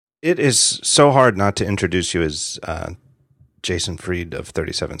It is so hard not to introduce you as Jason Fried of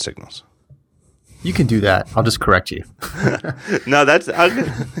 37 Signals. You can do that. I'll just correct you. No, that's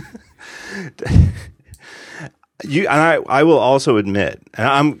you. And I will also admit,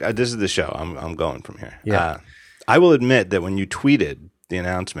 and this is the show. I'm going from here. Yeah. I will admit that when you tweeted the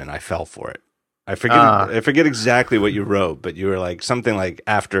announcement, I fell for it. I forget exactly what you wrote, but you were like something like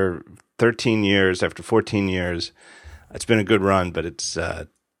after 13 years, after 14 years, it's been a good run, but it's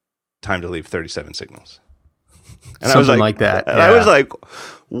time to leave 37 Signals. And something I was like that. And yeah. I was like,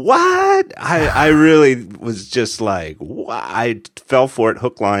 what? I really was just like, what? I fell for it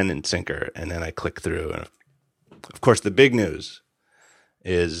hook, line, and sinker. And then I clicked through. And of course, the big news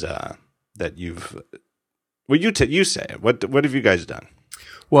is that you've, well, you say it. What have you guys done?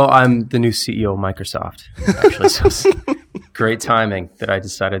 Well, I'm the new CEO of Microsoft, actually. So it's great timing that I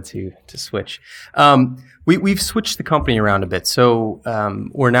decided to switch. We've switched the company around a bit. So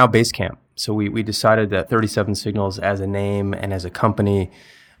we're now Basecamp. So we decided that 37 Signals as a name and as a company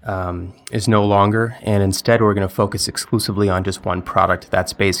is no longer. And instead, we're going to focus exclusively on just one product.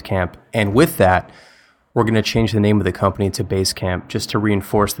 That's Basecamp. And with that, we're going to change the name of the company to Basecamp just to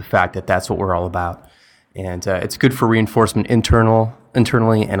reinforce the fact that that's what we're all about. And it's good for reinforcement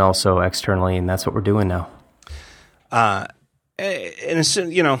internally and also externally. And that's what we're doing now. And it's,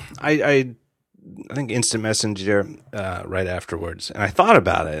 I think instant messenger right afterwards. And I thought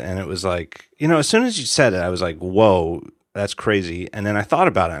about it, and it was like, as soon as you said it, I was like, whoa, that's crazy. And then I thought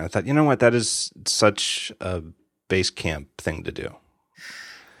about it, and I thought, you know what, that is such a Basecamp thing to do.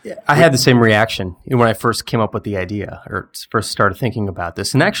 Yeah, I had the same reaction when I first came up with the idea or first started thinking about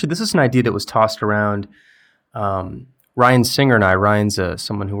this. And actually, this is an idea that was tossed around. Ryan Singer and I, Ryan's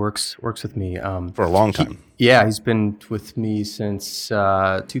someone who works with me. For a long time. He's been with me since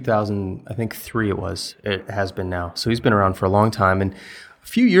 2003 It has been now. So he's been around for a long time. And a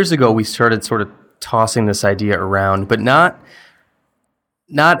few years ago, we started sort of tossing this idea around, but not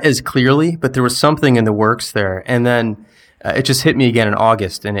as clearly, but there was something in the works there. And then it just hit me again in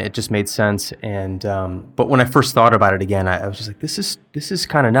August, and it just made sense. And but when I first thought about it again, I was just like, this is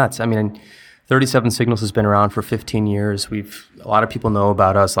kind of nuts. I mean, 37 Signals has been around for 15 years. A lot of people know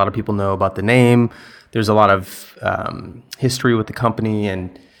about us. A lot of people know about the name. There's a lot of history with the company,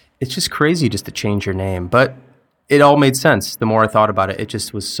 and it's just crazy just to change your name. But it all made sense. The more I thought about it, it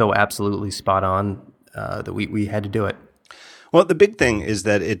just was so absolutely spot on that we had to do it. Well, the big thing is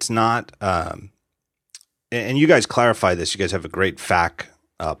that it's not, and you guys clarify this. You guys have a great FAQ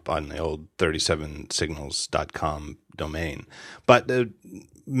up on the old 37signals.com domain. But the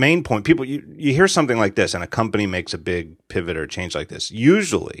main point, people, you hear something like this and a company makes a big pivot or change like this.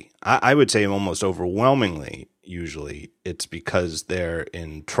 Usually, I would say almost overwhelmingly, usually it's because they're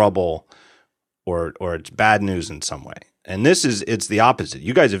in trouble or it's bad news in some way. And it's the opposite.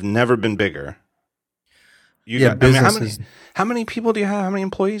 You guys have never been bigger. How many people do you have? How many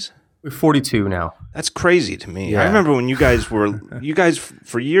employees? We're 42 now. That's crazy to me. Yeah. I remember when you guys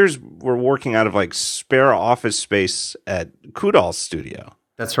for years were working out of like spare office space at Kudal's studio.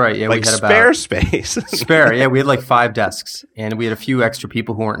 That's right. Yeah, like we had spare space. Spare. Yeah, we had like 5 desks, and we had a few extra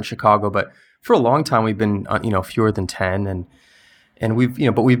people who weren't in Chicago. But for a long time, we've been fewer than 10, and we've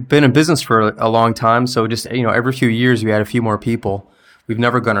but we've been in business for a long time. So just every few years we had a few more people. We've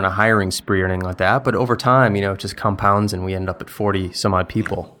never gone on a hiring spree or anything like that. But over time, it just compounds, and we end up at 40 some odd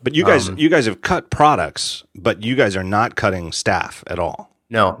people. But you guys have cut products, but you guys are not cutting staff at all.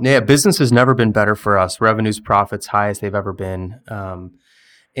 No, yeah, business has never been better for us. Revenues, profits, highest they've ever been.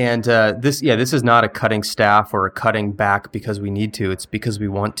 And this is not a cutting staff or a cutting back because we need to. It's because we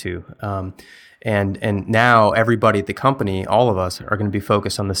want to. And now everybody at the company, all of us, are going to be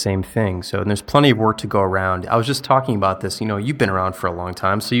focused on the same thing. So there's plenty of work to go around. I was just talking about this. You've been around for a long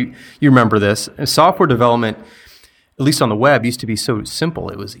time, so you remember this. And software development, at least on the web, used to be so simple.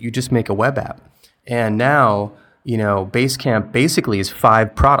 It was you just make a web app. And now, Basecamp basically is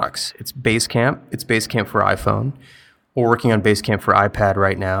 5 products. It's Basecamp. It's Basecamp for iPhone. We're working on Basecamp for iPad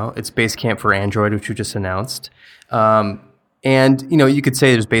right now. It's Basecamp for Android, which we just announced. And you could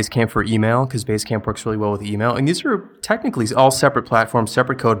say there's Basecamp for email because Basecamp works really well with email. And these are technically all separate platforms,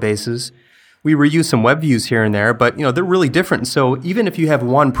 separate code bases. We reuse some web views here and there, but they're really different. So even if you have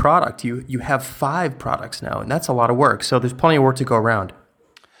one product, you have 5 products now, and that's a lot of work. So there's plenty of work to go around.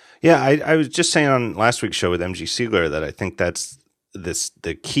 Yeah, I was just saying on last week's show with MG Siegler that I think that's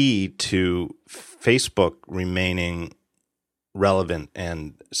the key to Facebook remaining relevant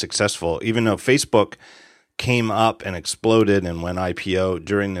and successful, even though Facebook came up and exploded and went IPO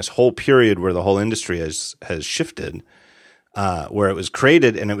during this whole period where the whole industry has shifted, where it was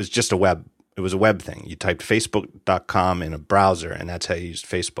created and it was just a web It was a web thing. You typed facebook.com in a browser, and that's how you used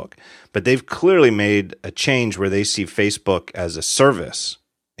Facebook. But they've clearly made a change where they see Facebook as a service,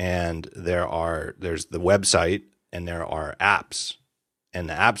 and there's the website and there are apps. And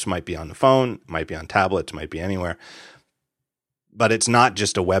the apps might be on the phone, might be on tablets, might be anywhere. But it's not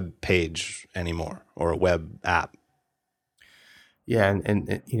just a web page anymore or a web app. Yeah,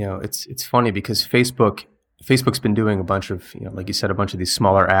 and you know, it's funny because Facebook's been doing a bunch of, you know, like you said, a bunch of these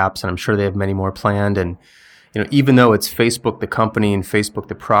smaller apps, and I'm sure they have many more planned. And you know, even though it's Facebook the company and Facebook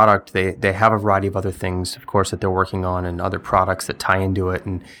the product, they have a variety of other things, of course, that they're working on and other products that tie into it.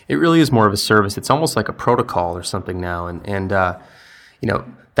 And it really is more of a service. It's almost like a protocol or something now. And you know,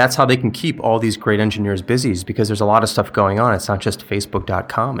 that's how they can keep all these great engineers busy, is because there's a lot of stuff going on. It's not just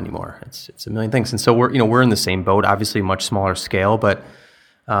Facebook.com anymore. It's a million things. And so we're in the same boat, obviously much smaller scale. But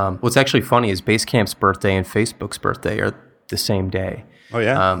what's actually funny is Basecamp's birthday and Facebook's birthday are the same day. Oh,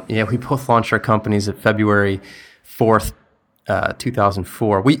 yeah? Yeah, we both launched our companies at February 4th,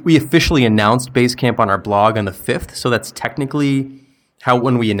 2004. We officially announced Basecamp on our blog on the 5th, so that's technically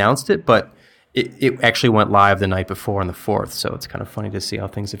when we announced it, but it actually went live the night before on the 4th, so it's kind of funny to see how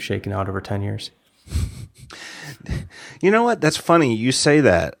things have shaken out over 10 years. You know what? That's funny. You say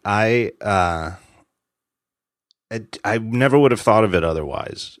that. I never would have thought of it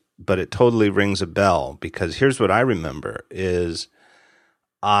otherwise, but it totally rings a bell, because here's what I remember is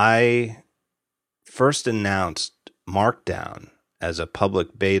I first announced Markdown as a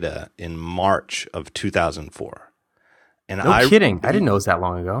public beta in March of 2004. And no kidding. I didn't know it was that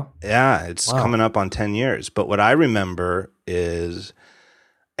long ago. Yeah, it's coming up on 10 years. But what I remember is,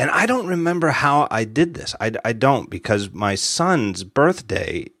 and I don't remember how I did this. I don't, because my son's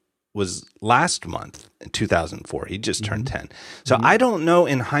birthday was last month in 2004. He just turned 10. So I don't know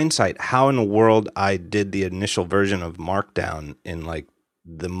in hindsight how in the world I did the initial version of Markdown in like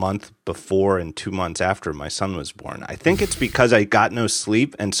the month before and 2 months after my son was born. I think it's because I got no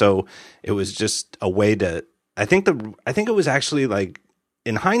sleep, and so it was just a way to. I think it was actually like,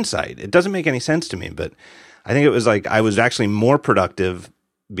 in hindsight, it doesn't make any sense to me, but I think it was like I was actually more productive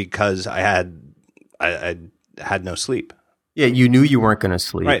because I had no sleep. Yeah, you knew you weren't going to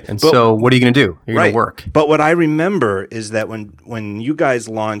sleep, right. And so what are you going to do? You're right. going to work. But what I remember is that when you guys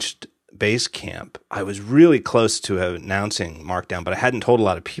launched Basecamp, I was really close to announcing Markdown, but I hadn't told a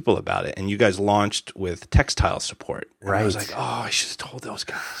lot of people about it. And you guys launched with textile support. And right. I was like, oh, I should have told those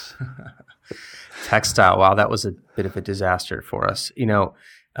guys. Textile, wow, that was a bit of a disaster for us. You know,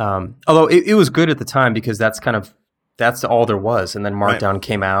 although it was good at the time because that's all there was. And then Markdown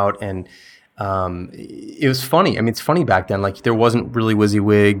came out, and it was funny. I mean, it's funny back then. Like, there wasn't really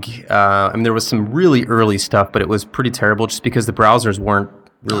WYSIWYG. I mean, there was some really early stuff, but it was pretty terrible just because the browsers weren't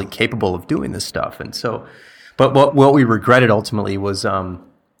really capable of doing this stuff. And so, but what we regretted ultimately was, you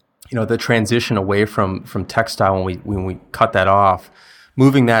know, the transition away from textile when we cut that off,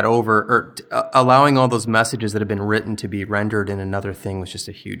 moving that over, or allowing all those messages that have been written to be rendered in another thing was just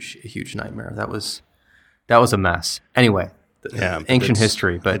a huge nightmare. That was a mess. Anyway. Yeah, ancient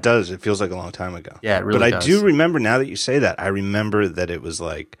history, but it does. It feels like a long time ago. Yeah, it really does. But does. I do remember, now that you say that, I remember that it was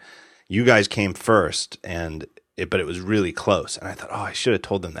like you guys came first, but it was really close. And I thought, oh, I should have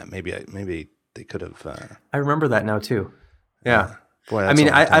told them that. Maybe they could have. I remember that now too. Yeah. Boy, I mean,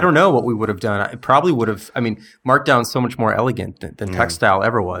 I don't know what we would have done. I probably would have. I mean, Markdown's so much more elegant than textile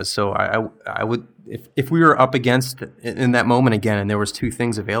ever was. So I would, if we were up against in that moment again, and there was two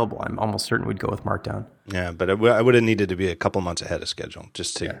things available, I'm almost certain we'd go with Markdown. Yeah, but I would have needed to be a couple months ahead of schedule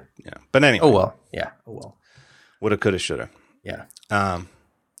just to. Yeah. But anyway. Oh well. Yeah. Oh well. Woulda, coulda, shoulda. Yeah.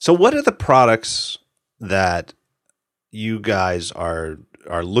 So what are the products that you guys are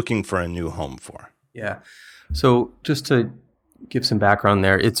looking for a new home for? Yeah. So just to give some background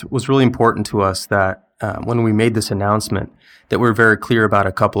there, it was really important to us that when we made this announcement that we're very clear about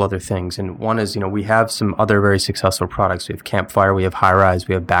a couple other things. And one is, you know, we have some other very successful products. We have Campfire, we have High-Rise,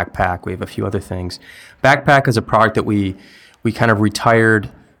 we have Backpack, we have a few other things. Backpack is a product that we kind of retired,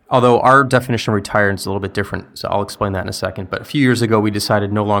 although our definition of retired is a little bit different, so I'll explain that in a second. But a few years ago, we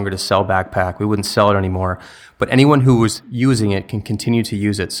decided no longer to sell Backpack. We wouldn't sell it anymore. But anyone who was using it can continue to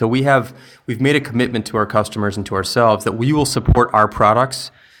use it. So we've made a commitment to our customers and to ourselves that we will support our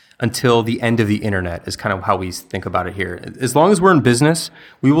products until the end of the internet, is kind of how we think about it here. As long as we're in business,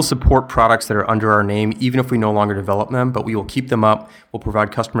 we will support products that are under our name, even if we no longer develop them, but we will keep them up. We'll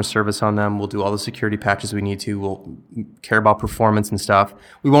provide customer service on them. We'll do all the security patches we need to. We'll care about performance and stuff.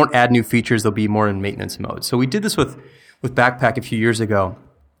 We won't add new features. They'll be more in maintenance mode. So we did this with Backpack a few years ago.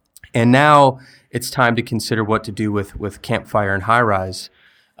 And now it's time to consider what to do with Campfire and High-Rise.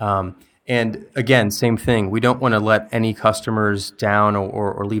 And And again, same thing. We don't want to let any customers down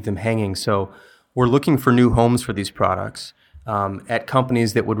or leave them hanging. So we're looking for new homes for these products at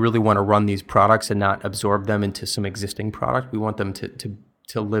companies that would really want to run these products and not absorb them into some existing product. We want them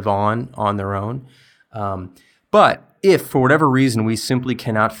to live on their own. But if for whatever reason we simply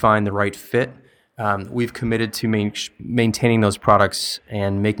cannot find the right fit, we've committed to maintaining those products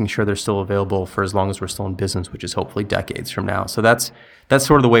and making sure they're still available for as long as we're still in business, which is hopefully decades from now. So that's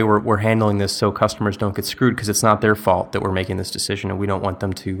sort of the way we're handling this, so customers don't get screwed, because it's not their fault that we're making this decision, and we don't want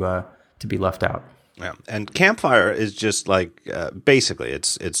them to be left out. Yeah, and Campfire is just like basically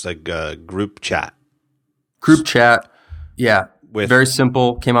it's like a group chat. Group chat, yeah, very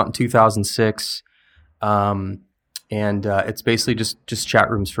simple. Came out in 2006, and it's basically just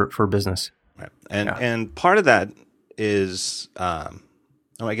chat rooms for business. Right. And part of that is,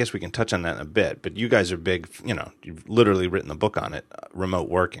 I guess we can touch on that in a bit, but you guys are big, you've literally written a book on it, remote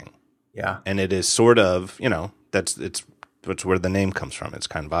working. Yeah. And it is sort of, that's where the name comes from. It's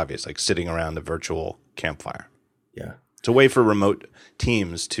kind of obvious, like sitting around a virtual campfire. Yeah. It's a way for remote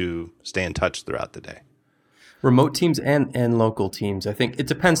teams to stay in touch throughout the day. Remote teams and local teams. I think it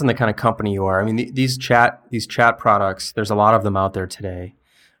depends on the kind of company you are. I mean, these chat products, there's a lot of them out there today.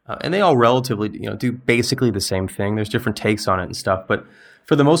 And they all relatively, do basically the same thing. There's different takes on it and stuff, but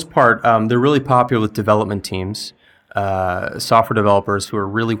for the most part, they're really popular with development teams, software developers who are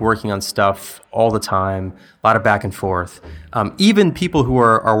really working on stuff all the time, a lot of back and forth. Even people who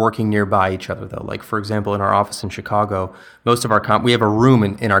are working nearby each other, though. Like, for example, in our office in Chicago, most of our we have a room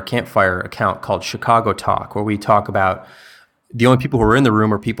in our Campfire account called Chicago Talk, where we talk about the only people who are in the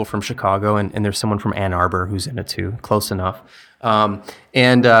room are people from Chicago, and there's someone from Ann Arbor who's in it too, close enough. And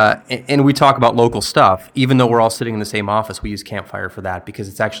we talk about local stuff. Even though we're all sitting in the same office, we use Campfire for that, because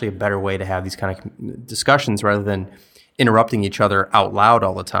it's actually a better way to have these kind of discussions rather than interrupting each other out loud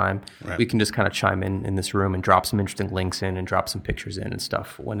all the time. Right. We can just kind of chime in this room and drop some interesting links in and drop some pictures in and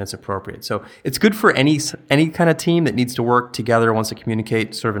stuff when it's appropriate. So it's good for any kind of team that needs to work together, wants to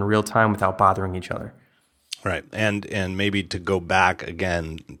communicate sort of in real time without bothering each other. Right. And maybe to go back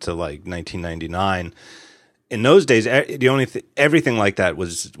again to like 1999, in those days, the only everything like that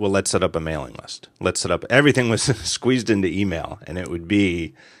was, well, let's set up a mailing list. Everything was squeezed into email, and it would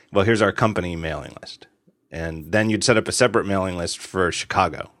be, well, here's our company mailing list. And then you'd set up a separate mailing list for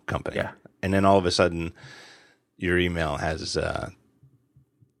Chicago company. Yeah. And then all of a sudden, your email has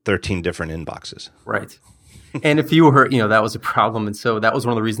 13 different inboxes. Right. And if you were, that was a problem. And so that was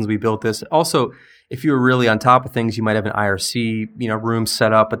one of the reasons we built this. Also, if you were really on top of things, you might have an IRC, room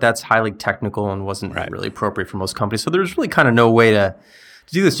set up, but that's highly technical and wasn't really appropriate for most companies. So there's really kind of no way to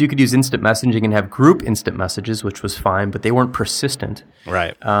do this. You could use instant messaging and have group instant messages, which was fine, but they weren't persistent.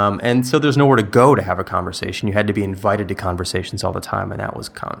 Right. And so there's nowhere to go to have a conversation. You had to be invited to conversations all the time, and that was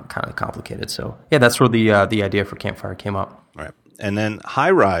kind of complicated. So yeah, that's where the idea for Campfire came up. Right. And then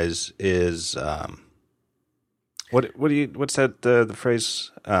High Rise is what's that the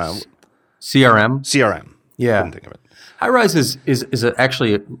phrase? CRM. Yeah. Couldn't think of it. High Rise is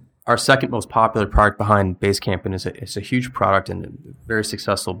actually our second most popular product behind Basecamp, and it's a huge product and a very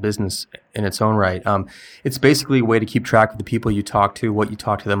successful business in its own right. It's basically a way to keep track of the people you talk to, what you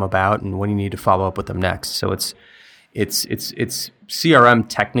talk to them about, and when you need to follow up with them next. So it's CRM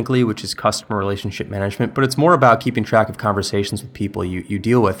technically, which is customer relationship management, but it's more about keeping track of conversations with people you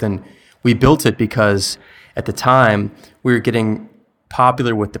deal with. And we built it because at the time we were getting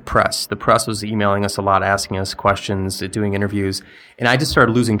popular with the press. The press was emailing us a lot, asking us questions, doing interviews, and I just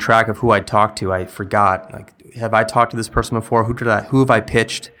started losing track of who I'd talked to. I forgot, like, have I talked to this person before? Who have I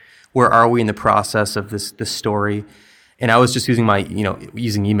pitched? Where are we in the process of this story? And I was just using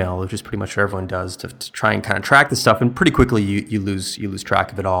using email, which is pretty much what everyone does, to try and kind of track this stuff. And pretty quickly you lose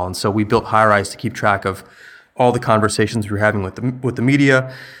track of it all. And so we built High Rise to keep track of all the conversations we were having with the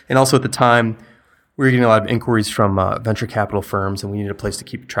media, and also at the time, we were getting a lot of inquiries from venture capital firms, and we needed a place to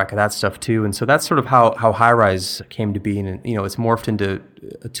keep track of that stuff too. And so that's sort of how High Rise came to be. And it's morphed into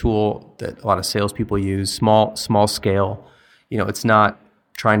a tool that a lot of salespeople use, small scale. It's not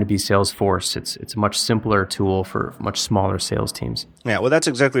trying to be Salesforce. It's a much simpler tool for much smaller sales teams. Yeah, well, that's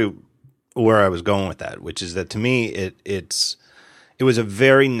exactly where I was going with that, which is that to me it was a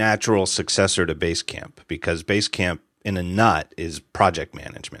very natural successor to Basecamp, because Basecamp in a nut is project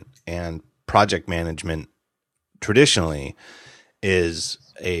management, and project management traditionally is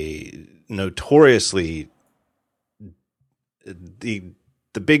a notoriously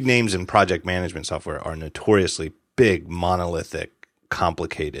the big names in project management software are notoriously big, monolithic,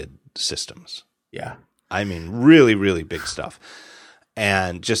 complicated systems. Yeah. I mean, really, really big stuff.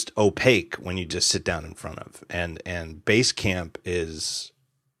 And just opaque when you just sit down in front of. And Basecamp is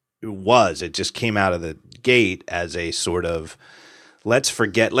it just came out of the gate as a sort of, let's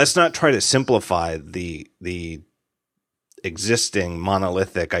not try to simplify the existing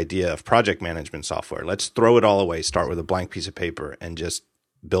monolithic idea of project management software. Let's throw it all away, start with a blank piece of paper, and just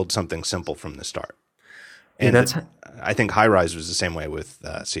build something simple from the start. And I think Highrise was the same way with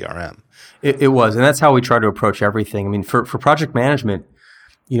CRM. It was, and that's how we try to approach everything. I mean, for project management,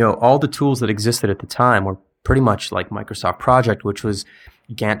 all the tools that existed at the time were pretty much like Microsoft Project, which was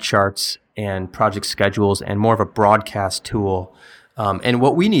Gantt charts and project schedules and more of a broadcast tool. And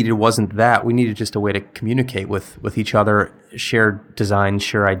what we needed wasn't that. We needed just a way to communicate with each other, share designs,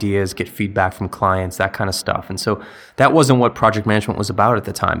 share ideas, get feedback from clients, that kind of stuff. And so that wasn't what project management was about at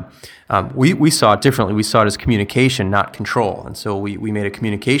the time. We saw it differently. We saw it as communication, not control. And so we made a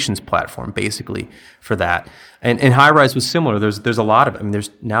communications platform basically for that. And Highrise was similar. There's a lot of, I mean,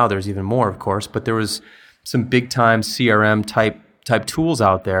 there's even more, of course, but there was some big time CRM type tools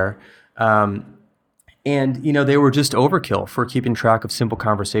out there. And, they were just overkill for keeping track of simple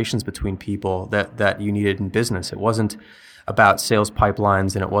conversations between people that you needed in business. It wasn't about sales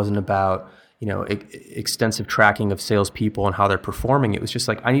pipelines, and it wasn't about, extensive tracking of salespeople and how they're performing. It was just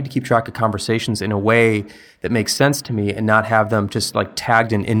like, I need to keep track of conversations in a way that makes sense to me and not have them just like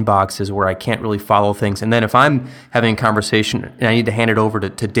tagged in inboxes where I can't really follow things. And then if I'm having a conversation and I need to hand it over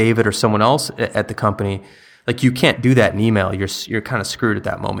to David or someone else at the company, like you can't do that in email. You're kind of screwed at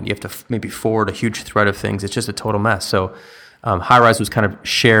that moment. You have to maybe forward a huge thread of things. It's just a total mess. So Highrise was kind of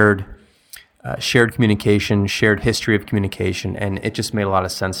shared communication, shared history of communication, and it just made a lot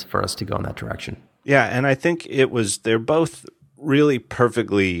of sense for us to go in that direction. Yeah, and I think they're both really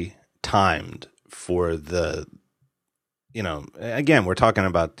perfectly timed for the, again, we're talking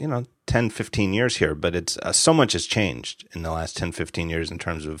about, 10, 15 years here, but it's so much has changed in the last 10, 15 years in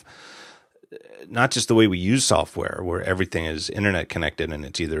terms of not just the way we use software, where everything is internet connected and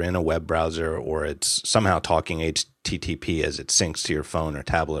it's either in a web browser or it's somehow talking HTTP as it syncs to your phone or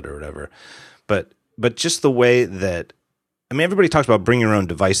tablet or whatever. But just the way that, I mean, everybody talks about bring your own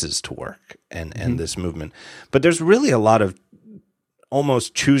devices to work and this movement, but there's really a lot of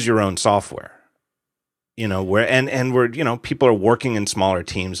almost choose your own software, where people are working in smaller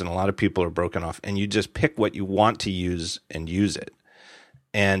teams and a lot of people are broken off, and you just pick what you want to use and use it.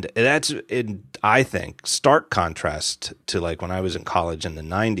 And that's, I think, stark contrast to like when I was in college in the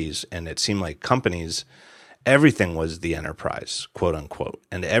 90s, and it seemed like companies, everything was the enterprise, quote unquote,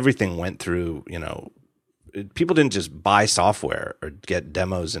 and everything went through, people didn't just buy software or get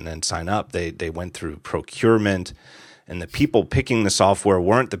demos and then sign up. They went through procurement, and the people picking the software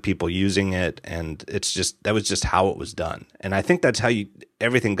weren't the people using it, and that was just how it was done. And I think that's how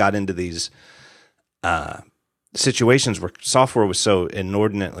everything got into these situations where software was so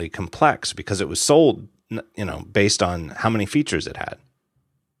inordinately complex because it was sold, based on how many features it had.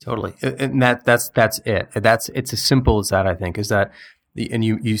 Totally. And that's it. It's as simple as that, I think, is that, and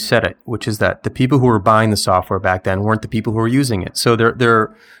you said it, which is that the people who were buying the software back then weren't the people who were using it. So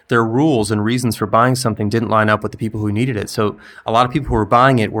their rules and reasons for buying something didn't line up with the people who needed it. So a lot of people who were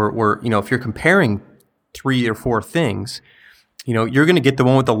buying it were if you're comparing 3 or 4 things, you're going to get the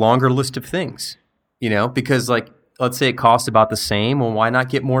one with the longer list of things. Because like, let's say it costs about the same. Well, why not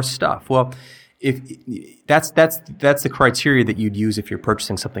get more stuff? Well, if that's the criteria that you'd use if you're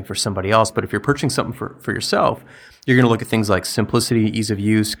purchasing something for somebody else. But if you're purchasing something for yourself, you're going to look at things like simplicity, ease of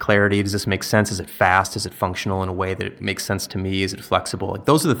use, clarity. Does this make sense? Is it fast? Is it functional in a way that it makes sense to me? Is it flexible? Like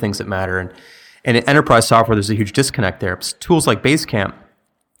those are the things that matter. And in enterprise software, there's a huge disconnect there. Tools like Basecamp,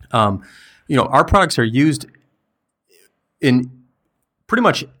 our products are used in pretty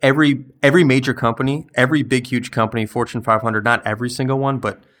much every major company, every big, huge company, Fortune 500, not every single one,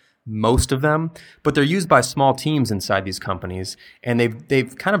 but most of them. But they're used by small teams inside these companies, and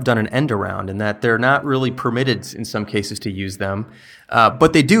they've kind of done an end around in that they're not really permitted in some cases to use them,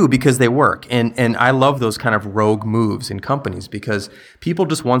 but they do because they work. And I love those kind of rogue moves in companies because people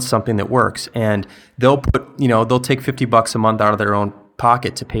just want something that works, and they'll take $50 a month out of their own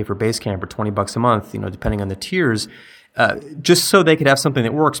pocket to pay for Basecamp, or $20 a month, depending on the tiers. Just so they could have something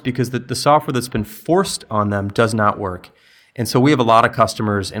that works, because the software that's been forced on them does not work. And so we have a lot of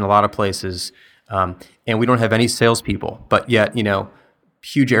customers in a lot of places, and we don't have any salespeople, but yet,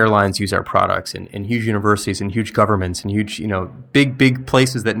 huge airlines use our products, and huge universities and huge governments and huge, big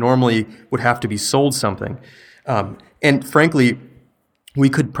places that normally would have to be sold something. And frankly, we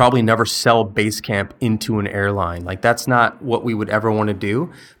could probably never sell Basecamp into an airline. Like that's not what we would ever want to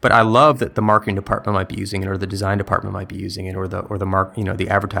do. But I love that the marketing department might be using it, or the design department might be using it, or the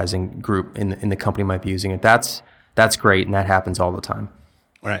advertising group in the company might be using it. That's great, and that happens all the time.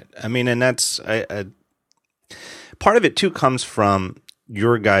 Right. I mean, and that's part of it too comes from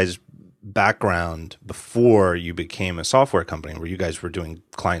your guys' background before you became a software company, where you guys were doing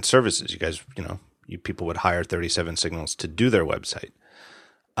client services. You guys, you people would hire 37 Signals to do their website.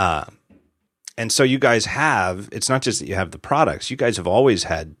 And so you guys have, it's not just that you have the products, you guys have always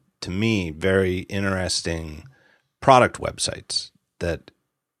had, to me, very interesting product websites that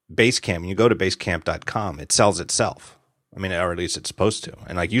Basecamp, when you go to basecamp.com, it sells itself. I mean, or at least it's supposed to.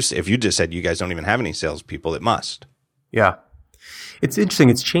 And like if you just said you guys don't even have any salespeople, it must. Yeah. It's interesting.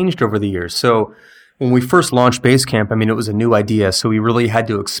 It's changed over the years. So when we first launched Basecamp, I mean, it was a new idea, so we really had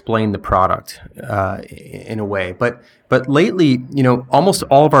to explain the product in a way. But lately, almost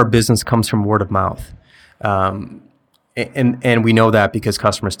all of our business comes from word of mouth. And we know that because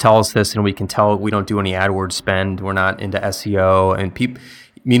customers tell us this, and we can tell we don't do any AdWords spend. We're not into SEO. And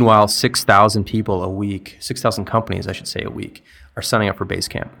meanwhile, 6,000 people a week, 6,000 companies, I should say, a week, are signing up for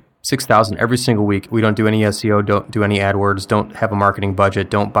Basecamp. 6,000 every single week. We don't do any SEO, don't do any AdWords, don't have a marketing budget,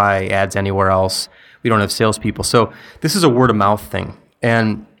 don't buy ads anywhere else. We don't have salespeople. So this is a word of mouth thing.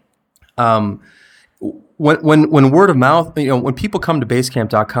 And when word of mouth, when people come to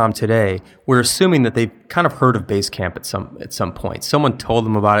Basecamp.com today, we're assuming that they've kind of heard of Basecamp at some point. Someone told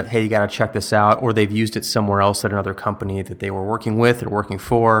them about it. Hey, you got to check this out. Or they've used it somewhere else at another company that they were working with or working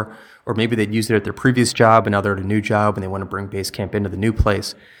for. Or maybe they'd used it at their previous job and now they're at a new job and they want to bring Basecamp into the new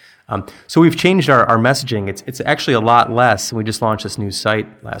place. So we've changed our messaging. It's actually a lot less. We just launched this new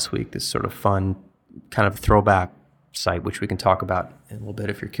site last week, this sort of fun kind of throwback site, which we can talk about in a little bit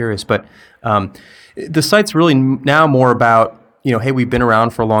if you're curious. But the site's really now more about, hey, we've been around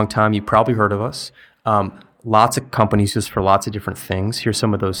for a long time. You've probably heard of us. Lots of companies use for lots of different things. Here's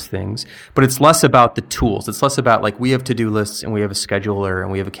some of those things. But it's less about the tools. It's less about like we have to-do lists and we have a scheduler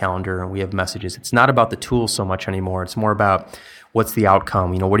and we have a calendar and we have messages. It's not about the tools so much anymore. It's more about what's the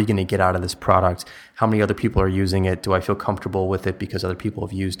outcome? What are you going to get out of this product? How many other people are using it? Do I feel comfortable with it because other people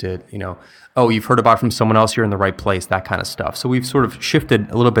have used it? Oh, you've heard about it from someone else, you're in the right place, that kind of stuff. So we've sort of shifted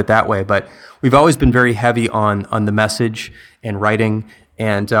a little bit that way, but we've always been very heavy on the message and writing.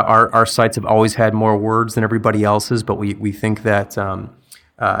 And our sites have always had more words than everybody else's, but we think that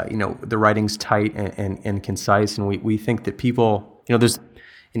the writing's tight and concise, and we think that people,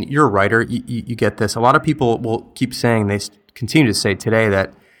 and you're a writer, you get this. A lot of people will keep saying, they continue to say today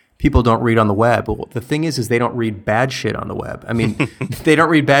that people don't read on the web. Well, the thing is they don't read bad shit on the web. I mean, they don't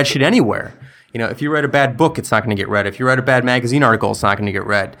read bad shit anywhere. If you write a bad book, it's not going to get read. If you write a bad magazine article, it's not going to get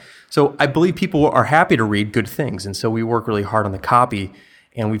read. So I believe people are happy to read good things. And so we work really hard on the copy,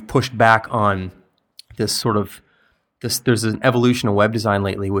 and we've pushed back on this sort of, there's an evolution of web design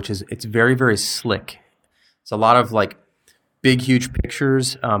lately, which is, it's very, very slick. It's a lot of like big, huge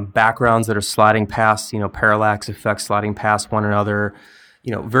pictures, backgrounds that are sliding past, parallax effects sliding past one another,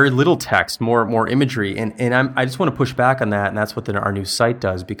 very little text, more imagery. And I just want to push back on that. And that's what our new site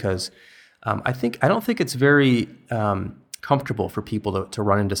does, because I don't think it's very comfortable for people to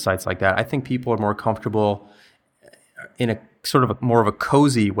run into sites like that. I think people are more comfortable in a sort of more of a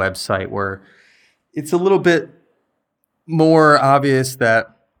cozy website where it's a little bit more obvious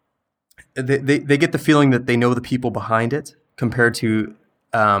that they get the feeling that they know the people behind it, compared to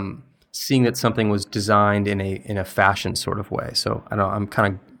seeing that something was designed in a fashion sort of way. So I'm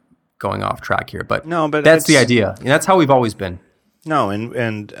kind of going off track here, but that's the idea. And that's how we've always been. No,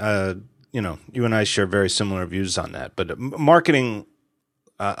 and you and I share very similar views on that. But marketing,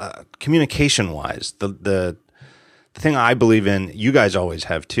 communication wise, the thing I believe in, you guys always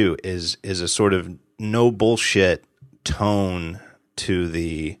have too, is a sort of no bullshit tone to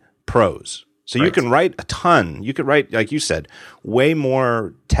the prose. So right. You can write a ton. You could write, like you said, way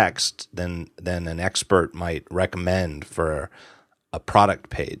more text than an expert might recommend for a product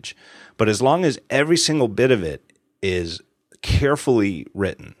page. But as long as every single bit of it is carefully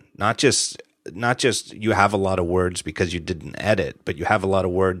written, not just you have a lot of words because you didn't edit, but you have a lot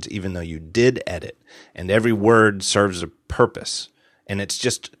of words even though you did edit, and every word serves a purpose, and it's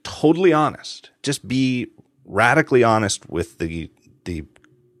just totally honest. Just be radically honest with the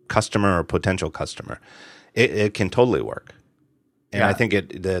customer or potential customer. It can totally work, and yeah. I think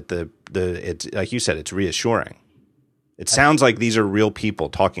it's like you said, it's reassuring. It sounds like these are real people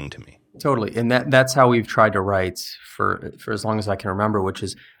talking to me. Totally, and that's how we've tried to write for as long as I can remember, which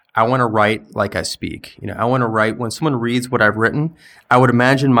is I want to write like I speak. I want to write when someone reads what I've written, I would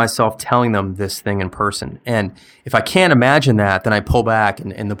imagine myself telling them this thing in person. And if I can't imagine that, then I pull back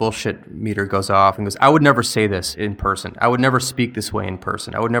and the bullshit meter goes off and goes, I would never say this in person. I would never speak this way in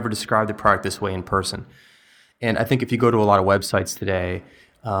person. I would never describe the product this way in person. And I think if you go to a lot of websites today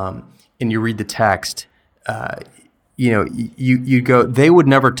and you read the text, you go, they would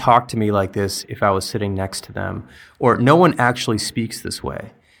never talk to me like this if I was sitting next to them, or no one actually speaks this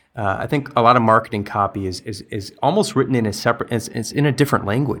way. I think a lot of marketing copy is almost written in a separate. It's in a different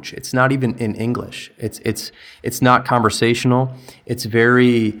language. It's not even in English. It's not conversational. It's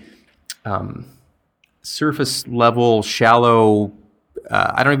very surface level, shallow.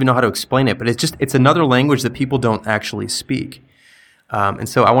 I don't even know how to explain it, but it's another language that people don't actually speak. And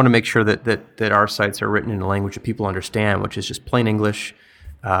so I want to make sure that our sites are written in a language that people understand, which is just plain English,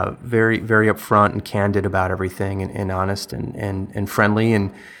 very very upfront and candid about everything, and honest and friendly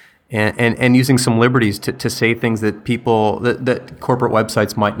and using some liberties to say things that that corporate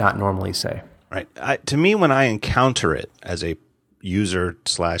websites might not normally say. Right. To me, when I encounter it as a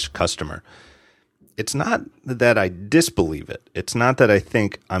user/customer, it's not that I disbelieve it. It's not that I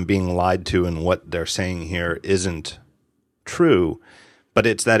think I'm being lied to and what they're saying here isn't true, but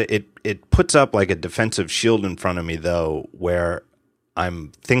it's that it puts up like a defensive shield in front of me, though, where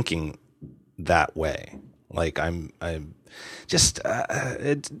I'm thinking that way. Like I'm just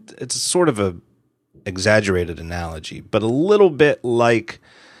it's sort of a exaggerated analogy, but a little bit like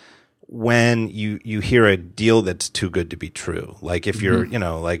when you hear a deal that's too good to be true. Like if you're,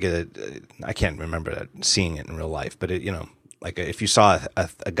 like I can't remember seeing it in real life, but like if you saw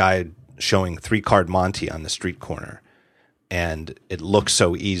a guy showing 3-card Monte on the street corner and it looks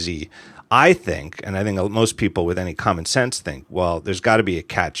so easy, I think most people with any common sense think, well, there's got to be a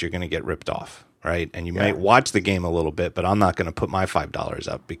catch. You're going to get ripped off. Right. And you might watch the game a little bit, but I'm not going to put my $5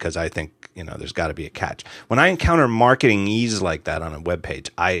 up because I think, there's got to be a catch. When I encounter marketing ease like that on a web page,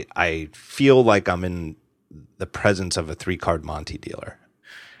 I feel like I'm in the presence of a 3-card Monte dealer.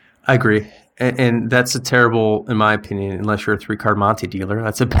 I agree. And that's a terrible, in my opinion, unless you're a 3-card Monte dealer,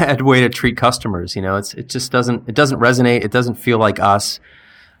 that's a bad way to treat customers. It just doesn't resonate. It doesn't feel like us.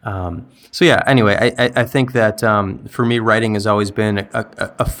 Anyway, I think that for me, writing has always been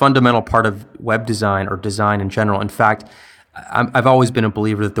a fundamental part of web design or design in general. In fact, I've always been a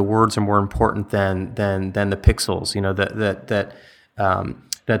believer that the words are more important than the pixels.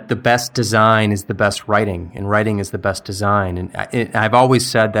 That the best design is the best writing, and writing is the best design. And I've always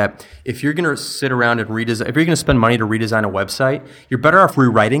said that if you're going to sit around and redesign, if you're going to spend money to redesign a website, you're better off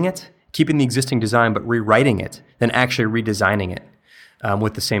rewriting it, keeping the existing design, but rewriting it than actually redesigning it.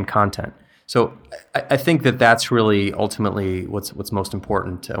 With the same content. So I think that that's really ultimately what's most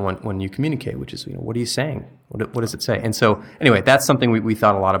important when you communicate, which is, what are you saying? What does it say? And so anyway, that's something we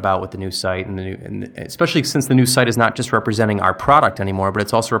thought a lot about with the new site, and especially since the new site is not just representing our product anymore, but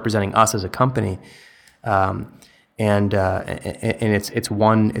it's also representing us as a company. And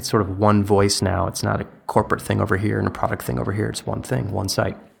it's sort of one voice now. It's not a corporate thing over here and a product thing over here. It's one thing, one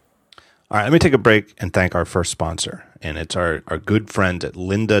site. All right, let me take a break and thank our first sponsor, and it's our good friends at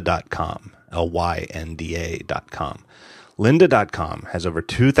lynda.com, lynda.com. Lynda.com has over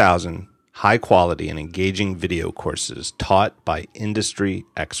 2,000 high-quality and engaging video courses taught by industry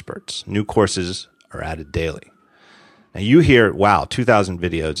experts. New courses are added daily. Now, you hear, wow, 2,000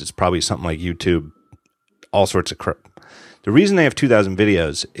 videos, it's probably something like YouTube, all sorts of crap. The reason they have 2,000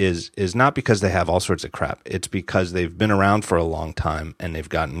 videos is not because they have all sorts of crap. It's because they've been around for a long time and they've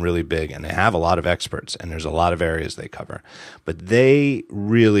gotten really big and they have a lot of experts and there's a lot of areas they cover. But they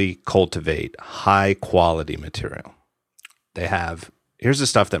really cultivate high quality material. Here's the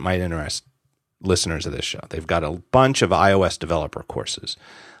stuff that might interest listeners of this show. They've got a bunch of iOS developer courses.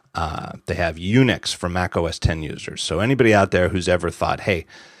 They have Unix for Mac OS X users. So anybody out there who's ever thought, hey,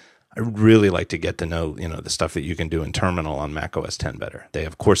 I'd really like to get to know, the stuff that you can do in terminal on Mac OS X better. They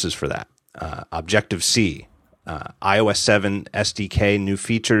have courses for that. Objective-C, iOS 7 SDK, new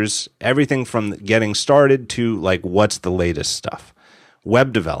features, everything from getting started to like what's the latest stuff.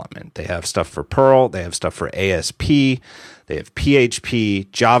 Web development. They have stuff for Perl. They have stuff for ASP. They have PHP,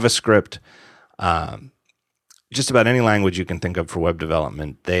 JavaScript, just about any language you can think of for web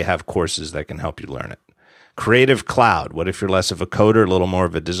development. They have courses that can help you learn it. Creative Cloud. What if you're less of a coder, a little more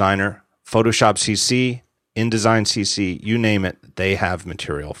of a designer? Photoshop CC, InDesign CC, you name it, they have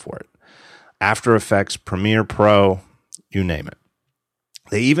material for it. After Effects, Premiere Pro, you name it.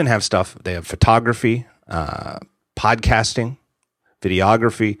 They even have stuff, they have photography, podcasting,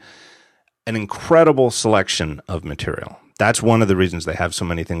 videography, an incredible selection of material. That's one of the reasons they have so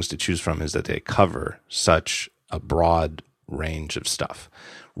many things to choose from, is that they cover such a broad range of stuff.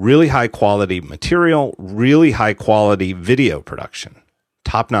 Really high quality material, really high quality video production,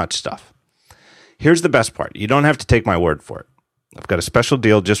 top-notch stuff. Here's the best part. You don't have to take my word for it. I've got a special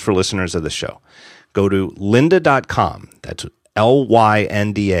deal just for listeners of the show. Go to lynda.com. That's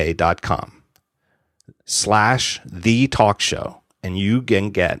lynda.com /the talk show, and you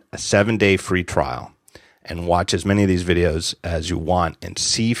can get a 7-day free trial. and watch as many of these videos as you want and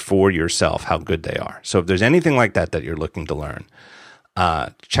see for yourself how good they are. So if there's anything like that that you're looking to learn,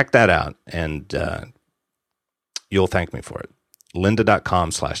 check that out, and you'll thank me for it.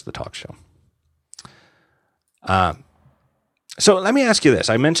 lynda.com/thetalkshow. So let me ask you this.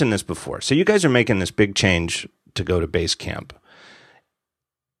 I mentioned this before. So you guys are making this big change to go to Basecamp.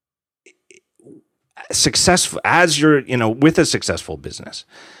 Successful as you're, with a successful business.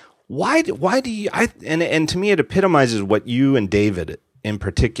 Why do you? And to me, it epitomizes what you and David in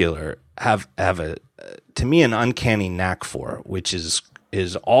particular have to me an uncanny knack for, which is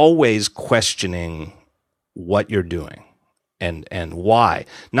always questioning what you're doing and why.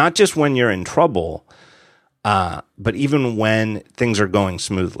 Not just when you're in trouble, but even when things are going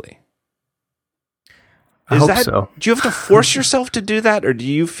smoothly. I hope so. Do you have to force yourself to do that, or do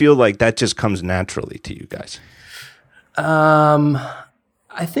you feel like that just comes naturally to you guys?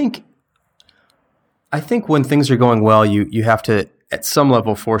 I think when things are going well, you have to at some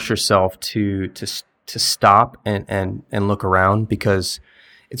level force yourself to stop and look around, because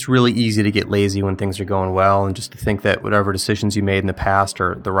it's really easy to get lazy when things are going well and just to think that whatever decisions you made in the past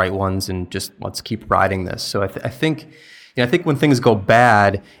are the right ones and just let's keep riding this. So I think when things go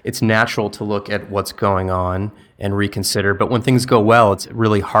bad, it's natural to look at what's going on and reconsider. But when things go well, it's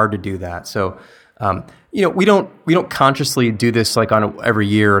really hard to do that. So, we don't consciously do this like on every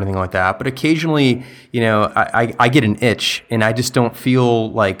year or anything like that. But occasionally, I get an itch and I just don't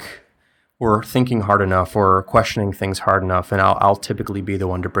feel like we're thinking hard enough or questioning things hard enough. And I'll typically be the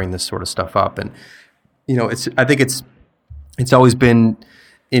one to bring this sort of stuff up. And, I think it's always been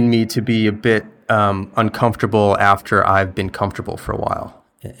in me to be a bit uncomfortable after I've been comfortable for a while,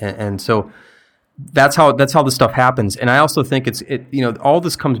 and so that's how this stuff happens. And I also think all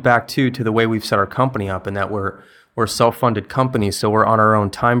this comes back to the way we've set our company up, and that we're a self-funded company, so we're on our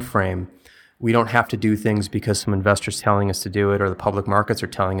own time frame. We don't have to do things because some investors telling us to do it or the public markets are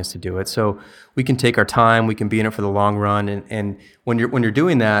telling us to do it. So we can take our time. We can be in it for the long run. And when you're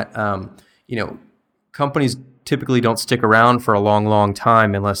doing that, companies typically don't stick around for a long, long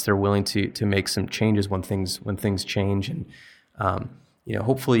time unless they're willing to make some changes when things change. And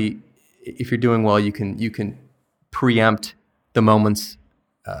hopefully, if you're doing well, you can preempt the moments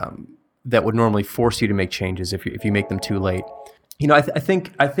that would normally force you to make changes if you make them too late. I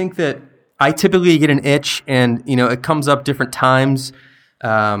think that I typically get an itch, and it comes up different times.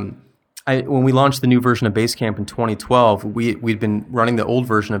 When we launched the new version of Basecamp in 2012, we'd been running the old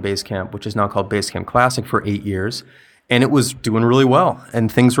version of Basecamp, which is now called Basecamp Classic, for 8 years, and it was doing really well,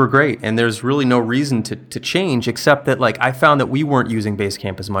 and things were great, and there's really no reason to change, except that I found that we weren't using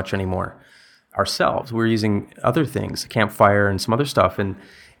Basecamp as much anymore ourselves. We were using other things, Campfire and some other stuff, and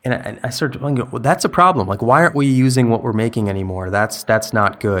I started going, well, that's a problem. Why aren't we using what we're making anymore? That's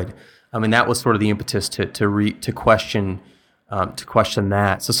not good. That was sort of the impetus to question. To question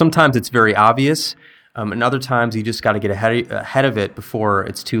that. So sometimes it's very obvious, and other times you just got to get ahead of it before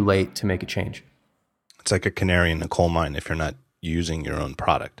it's too late to make a change. It's like a canary in the coal mine if you're not using your own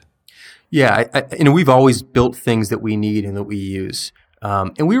product. Yeah, we've always built things that we need and that we use,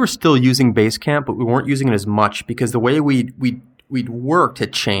 and we were still using Basecamp, but we weren't using it as much because the way we'd worked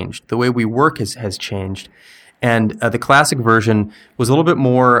had changed. The way we work has changed, and the classic version was a little bit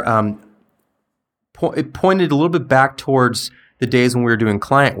more. It pointed a little bit back towards the days when we were doing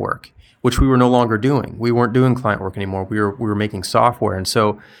client work, which we were no longer doing. We weren't doing client work anymore. We were making software, and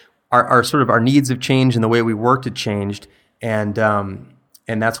so our needs have changed, and the way we worked had changed, and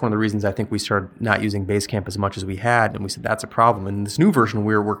that's one of the reasons I think we started not using Basecamp as much as we had, and we said that's a problem. And in this new version,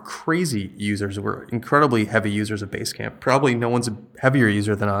 we're crazy users. We're incredibly heavy users of Basecamp. Probably no one's a heavier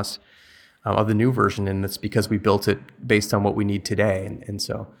user than us of the new version, and that's because we built it based on what we need today, and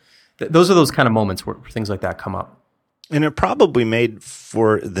so. Those are those kind of moments where things like that come up. And it probably made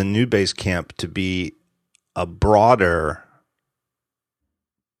for the new Basecamp to be a broader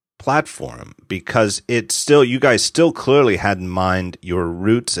platform, because you guys still clearly had in mind your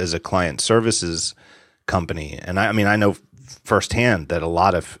roots as a client services company. And I know firsthand that a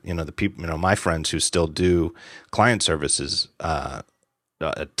lot of, the people, my friends who still do client services, a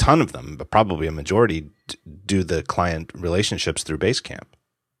ton of them, but probably a majority do the client relationships through Basecamp.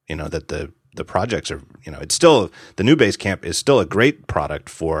 That the projects are, it's still, the new Basecamp is still a great product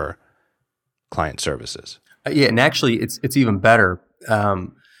for client services. Yeah, and actually it's even better.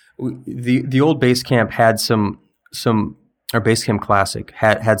 The old Basecamp had or Basecamp Classic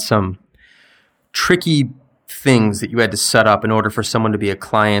had some tricky things that you had to set up in order for someone to be a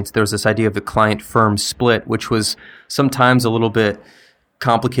client. There was this idea of the client firm split, which was sometimes a little bit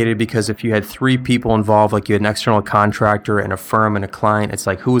complicated because if you had three people involved, like you had an external contractor and a firm and a client, it's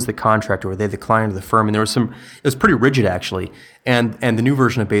like, who was the contractor? Were they the client or the firm? And it was pretty rigid actually. And the new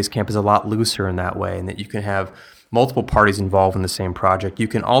version of Basecamp is a lot looser in that way, and that you can have multiple parties involved in the same project. You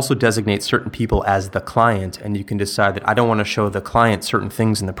can also designate certain people as the client, and you can decide that I don't want to show the client certain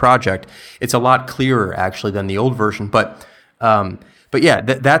things in the project. It's a lot clearer actually than the old version. But yeah,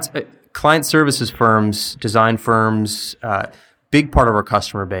 that's client services firms, design firms, big part of our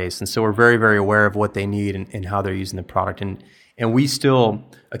customer base. And so we're very, very aware of what they need and how they're using the product. And we still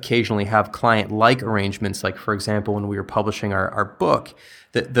occasionally have client-like arrangements. Like, for example, when we were publishing our book,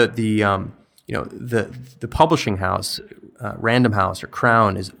 the publishing house, Random House or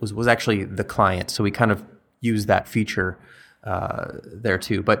Crown was actually the client. So we kind of use that feature there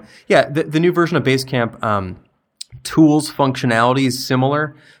too. But yeah, the new version of Basecamp, tools, functionality is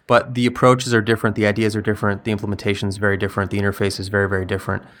similar, but the approaches are different, the ideas are different, the implementation is very different, the interface is very, very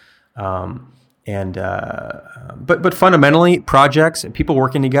different. But fundamentally, projects, people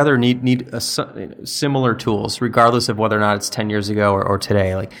working together need similar tools, regardless of whether or not it's 10 years ago or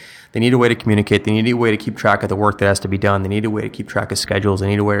today. Like, they need a way to communicate. They need a way to keep track of the work that has to be done. They need a way to keep track of schedules. They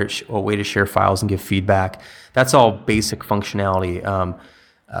need a way to share files and give feedback. That's all basic functionality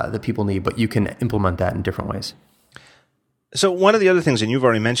that people need, but you can implement that in different ways. So one of the other things, and you've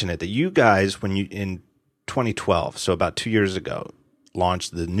already mentioned it, that you guys, in 2012, so about 2 years ago,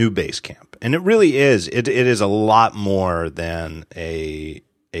 launched the new Basecamp. And it really is, it is a lot more than a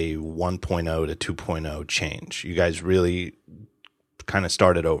 1.0 to 2.0 change. You guys really kind of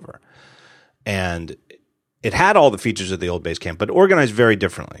started over. And it had all the features of the old Basecamp, but organized very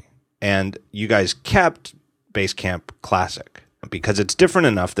differently. And you guys kept Basecamp Classic, because it's different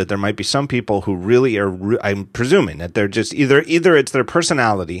enough that there might be some people who really are, I'm presuming that they're just either it's their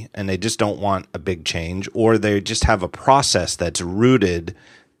personality and they just don't want a big change, or they just have a process that's rooted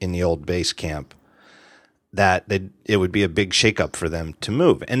in the old Basecamp that it would be a big shakeup for them to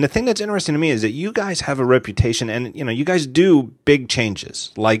move. And the thing that's interesting to me is that you guys have a reputation, and you guys do big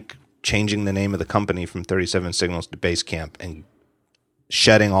changes, like changing the name of the company from 37 Signals to Basecamp and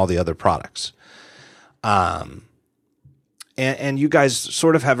shedding all the other products. And you guys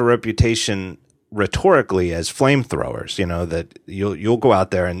sort of have a reputation rhetorically as flamethrowers, that you'll go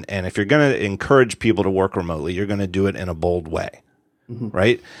out there and if you're going to encourage people to work remotely, you're going to do it in a bold way,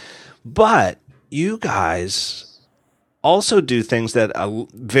 right? But you guys also do things that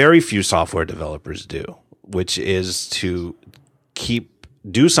very few software developers do, which is to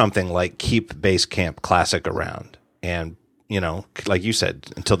do something like keep Basecamp Classic around, and like you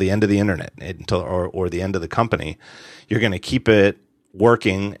said, until the end of the internet, or the end of the company, you're going to keep it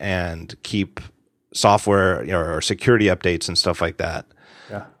working and keep software or security updates and stuff like that.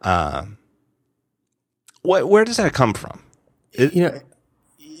 Yeah. Where does that come from? It's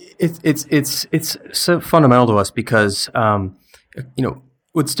so fundamental to us because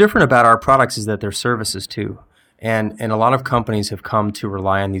what's different about our products is that they're services too. And a lot of companies have come to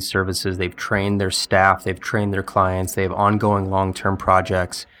rely on these services. They've trained their staff, they've trained their clients, they have ongoing long-term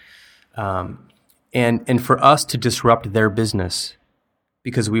projects. And for us to disrupt their business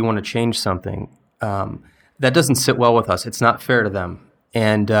because we want to change something, that doesn't sit well with us. It's not fair to them.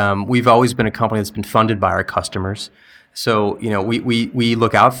 And we've always been a company that's been funded by our customers. So, we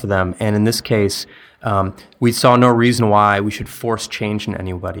look out for them. And in this case, we saw no reason why we should force change in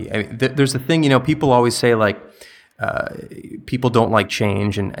anybody. I mean, there's a thing, people always say, like, people don't like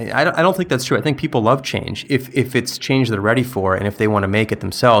change, and I don't think that's true. I think people love change if it's change they're ready for and if they want to make it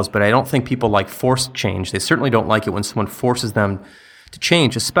themselves. But I don't think people like forced change. They certainly don't like it when someone forces them to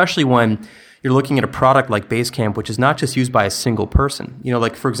change, especially when you're looking at a product like Basecamp, which is not just used by a single person.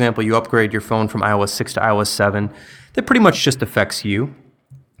 Like, for example, you upgrade your phone from iOS 6 to iOS 7. That pretty much just affects you.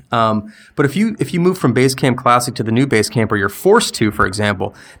 But if you move from Basecamp Classic to the new Basecamp, or you're forced to, for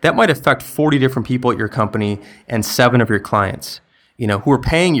example, that might affect 40 different people at your company and 7 of your clients, who are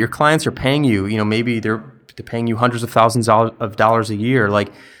paying, your clients are paying you, maybe they're paying you hundreds of thousands of dollars a year,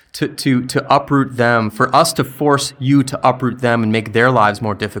 like to uproot them. For us to force you to uproot them and make their lives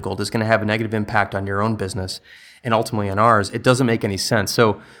more difficult is going to have a negative impact on your own business and ultimately on ours. It doesn't make any sense.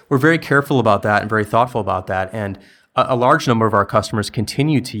 So we're very careful about that and very thoughtful about that. And a large number of our customers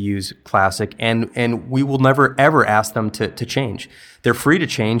continue to use Classic, and we will never, ever ask them to change. They're free to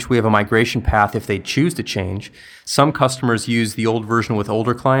change. We have a migration path if they choose to change. Some customers use the old version with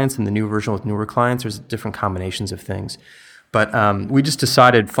older clients and the new version with newer clients. There's different combinations of things. But we just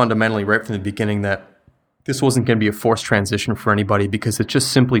decided fundamentally right from the beginning that this wasn't going to be a forced transition for anybody because it's just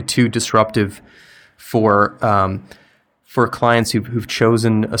simply too disruptive for for clients who've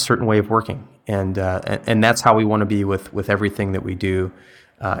chosen a certain way of working, and that's how we want to be with everything that we do.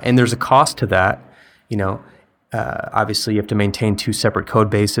 And there's a cost to that, obviously you have to maintain two separate code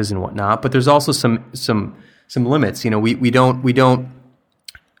bases and whatnot, but there's also some limits. We don't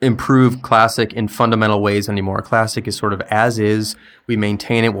improve Classic in fundamental ways anymore. Classic is sort of as is. We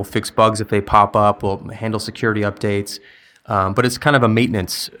maintain it. We'll fix bugs if they pop up. We'll handle security updates. But it's kind of a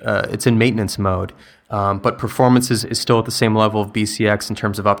maintenance. It's in maintenance mode. But performance is still at the same level of BCX in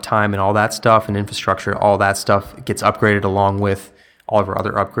terms of uptime and all that stuff, and infrastructure. All that stuff gets upgraded along with all of our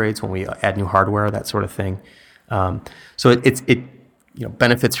other upgrades when we add new hardware, that sort of thing. So it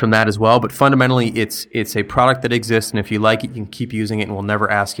benefits from that as well. But fundamentally, it's a product that exists, and if you like it, you can keep using it, and we'll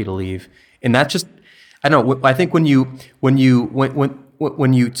never ask you to leave. And that's just, I don't know. I think when you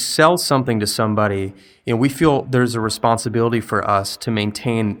sell something to somebody, we feel there's a responsibility for us to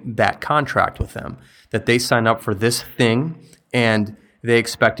maintain that contract with them, that they sign up for this thing and they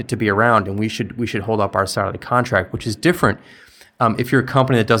expect it to be around, and we should hold up our side of the contract, which is different if you're a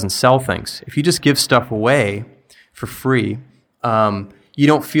company that doesn't sell things. If you just give stuff away for free, you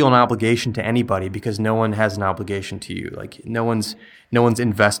don't feel an obligation to anybody because no one has an obligation to you. Like no one's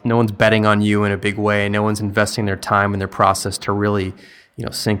betting on you in a big way. No one's investing their time and their process to really,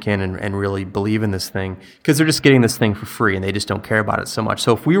 sink in and really believe in this thing, because they're just getting this thing for free and they just don't care about it so much.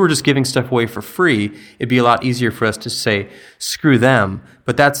 So if we were just giving stuff away for free, it'd be a lot easier for us to say, screw them.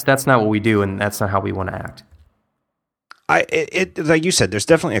 But that's not what we do, and that's not how we want to act. Like you said, there's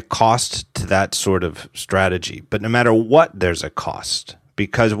definitely a cost to that sort of strategy, but no matter what, there's a cost,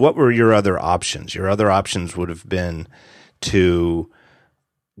 because what were your other options? Your other options would have been to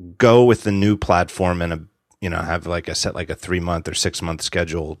go with the new platform and have like a 3-month or 6-month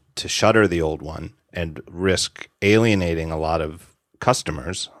schedule to shutter the old one and risk alienating a lot of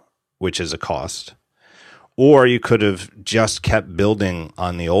customers, which is a cost. Or you could have just kept building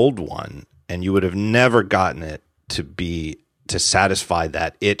on the old one, and you would have never gotten it to satisfy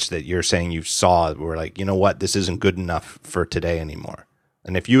that itch that you're saying you saw. We're like, you know what, this isn't good enough for today anymore.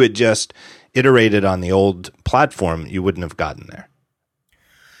 And if you had just iterated on the old platform, you wouldn't have gotten there.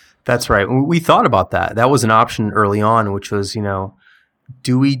 That's right. We thought about that. That was an option early on, which was,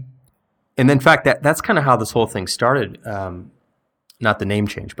 do we? And in fact, that's kind of how this whole thing started. Not the name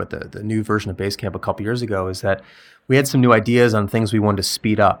change, but the new version of Basecamp a couple years ago, is that we had some new ideas on things we wanted to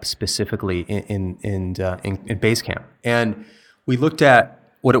speed up specifically in Basecamp, and we looked at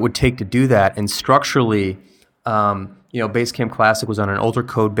what it would take to do that. And structurally, Basecamp Classic was on an older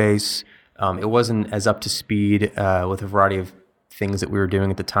code base. It wasn't as up to speed with a variety of things that we were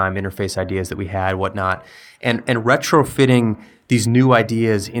doing at the time, interface ideas that we had, whatnot, and retrofitting these new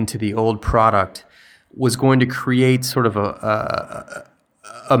ideas into the old product was going to create sort of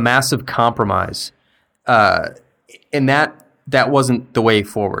a massive compromise, and that wasn't the way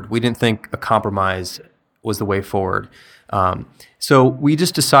forward. We didn't think a compromise was the way forward. So we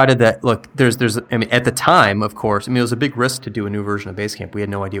just decided that, look, at the time, of course, it was a big risk to do a new version of Basecamp. We had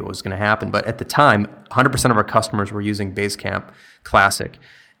no idea what was going to happen. But at the time, 100% of our customers were using Basecamp Classic.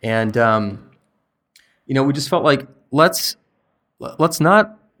 And, we just felt like, let's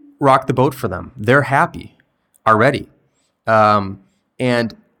not rock the boat for them. They're happy already.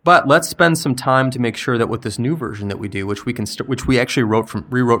 But let's spend some time to make sure that with this new version that we do, which we actually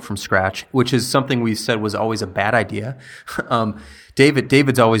rewrote from scratch, which is something we said was always a bad idea.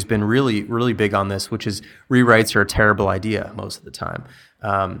 David's always been really, really big on this, which is rewrites are a terrible idea most of the time.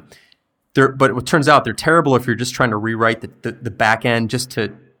 But it turns out they're terrible if you're just trying to rewrite the back end just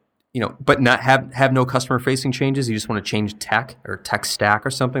to, but not have no customer facing changes. You just want to change tech or tech stack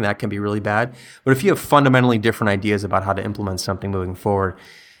or something. That can be really bad. But if you have fundamentally different ideas about how to implement something moving forward,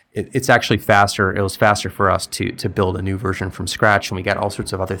 it's actually faster. It was faster for us to build a new version from scratch, and we got all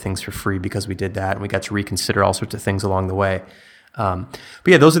sorts of other things for free because we did that, and we got to reconsider all sorts of things along the way. But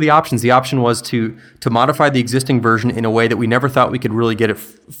yeah, those are the options. The option was to modify the existing version in a way that we never thought we could really get it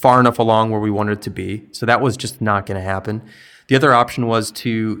far enough along where we wanted it to be. So that was just not going to happen. The other option was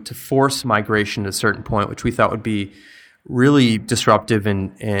to force migration at a certain point, which we thought would be really disruptive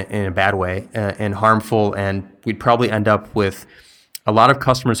in a bad way and harmful, and we'd probably end up with a lot of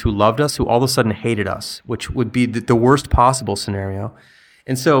customers who loved us who all of a sudden hated us, which would be the worst possible scenario.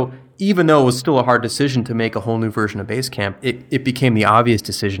 And so even though it was still a hard decision to make a whole new version of Basecamp, it became the obvious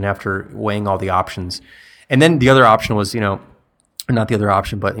decision after weighing all the options. And then the other option was, not the other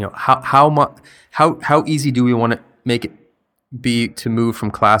option, but how easy do we want to make it be to move from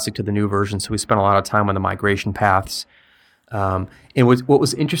Classic to the new version? So we spent a lot of time on the migration paths. And what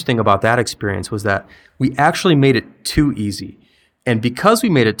was interesting about that experience was that we actually made it too easy. And because we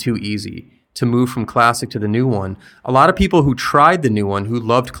made it too easy, to move from Classic to the new one, a lot of people who tried the new one, who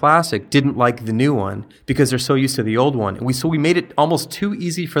loved Classic, didn't like the new one because they're so used to the old one. And so we made it almost too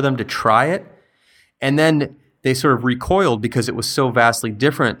easy for them to try it. And then they sort of recoiled because it was so vastly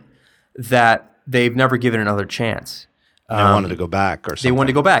different that they've never given it another chance. They wanted to go back or something. They wanted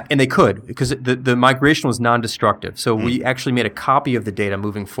to go back, and they could because the migration was non-destructive. So we actually made a copy of the data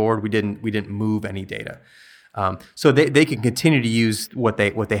moving forward. We didn't move any data. So they can continue to use what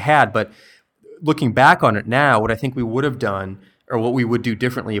they had. But looking back on it now, what I think we would have done, or what we would do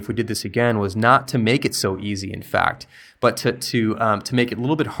differently if we did this again, was not to make it so easy, in fact, but to make it a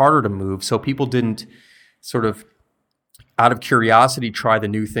little bit harder to move, so people didn't sort of out of curiosity try the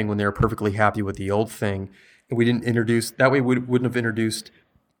new thing when they were perfectly happy with the old thing. And we didn't introduce that way. We wouldn't have introduced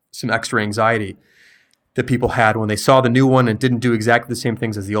some extra anxiety that people had when they saw the new one and didn't do exactly the same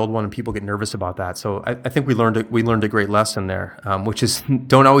things as the old one, and people get nervous about that. So I think we learned a great lesson there, which is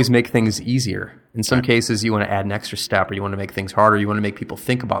don't always make things easier. In some cases, you want to add an extra step, or you want to make things harder. You want to make people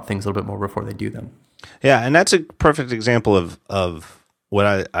think about things a little bit more before they do them. Yeah, and that's a perfect example of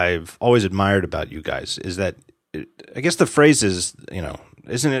what I've always admired about you guys is that I guess the phrase is,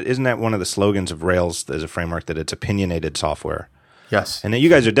 isn't that one of the slogans of Rails as a framework, that it's opinionated software? Yes. And that you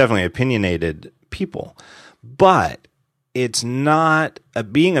guys are definitely opinionated people. But it's not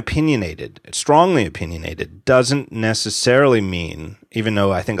being opinionated, strongly opinionated, doesn't necessarily mean, even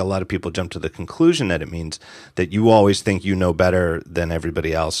though I think a lot of people jump to the conclusion that it means, that you always think you know better than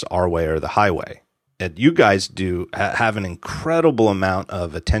everybody else, our way or the highway. And you guys do have an incredible amount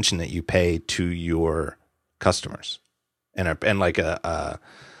of attention that you pay to your customers, and like a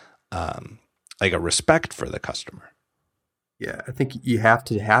respect for the customer. Yeah, I think you have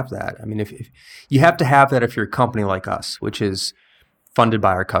to have that. I mean, if you have to have that if you're a company like us, which is funded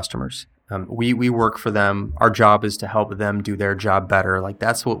by our customers. We work for them. Our job is to help them do their job better. Like,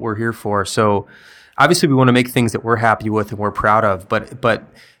 that's what we're here for. So obviously we want to make things that we're happy with and we're proud of, but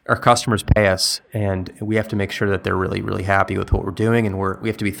our customers pay us, and we have to make sure that they're really, really happy with what we're doing, and we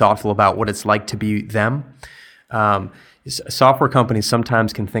have to be thoughtful about what it's like to be them. Software companies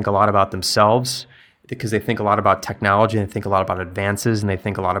sometimes can think a lot about themselves because they think a lot about technology, and they think a lot about advances, and they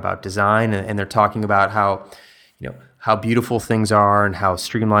think a lot about design, and they're talking about how beautiful things are and how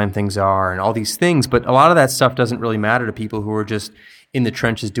streamlined things are and all these things. But a lot of that stuff doesn't really matter to people who are just in the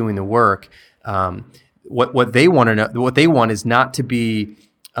trenches doing the work. What they want to know, what they want is not to be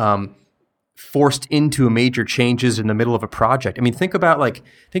forced into major changes in the middle of a project. I mean, think about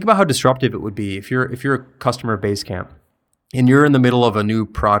how disruptive it would be if you're a customer of Basecamp and you're in the middle of a new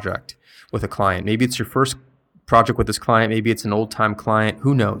project with a client. Maybe it's your first project with this client. Maybe it's an old time client.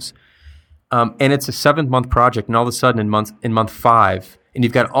 Who knows? And it's a 7-month project, and all of a sudden in month 5, and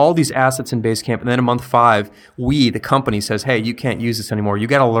you've got all these assets in Basecamp, and then in month 5, the company says, hey, you can't use this anymore. You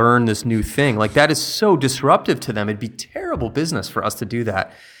got to learn this new thing. Like, that is so disruptive to them. It'd be terrible business for us to do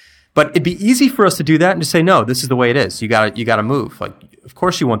that. But it'd be easy for us to do that and to say, no, this is the way it is. You got to move. Like, of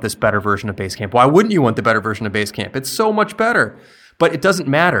course you want this better version of Basecamp. Why wouldn't you want the better version of Basecamp? It's so much better. But it doesn't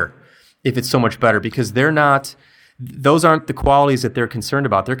matter if it's so much better, because those aren't the qualities that they're concerned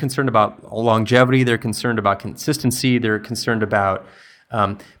about. They're concerned about longevity. They're concerned about consistency. They're concerned about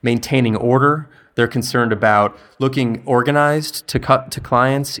maintaining order. They're concerned about looking organized to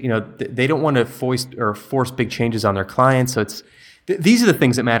clients. They don't want to force big changes on their clients. So these are the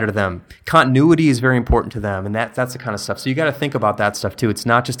things that matter to them. Continuity is very important to them, and that's the kind of stuff. So you got to think about that stuff too. It's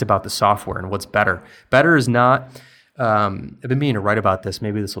not just about the software and what's better. Better is not. I've been meaning to write about this.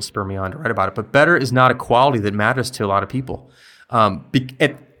 Maybe this will spur me on to write about it. But better is not a quality that matters to a lot of people,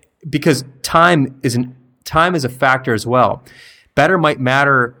 because time is a factor as well. Better might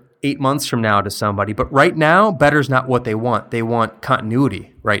matter 8 months from now to somebody, but right now, better is not what they want. They want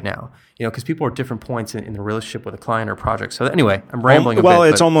continuity right now. Because people are at different points in the relationship with a client or project. So anyway, I'm rambling a bit. Well,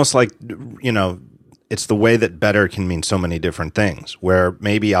 it's almost like, it's the way that better can mean so many different things, where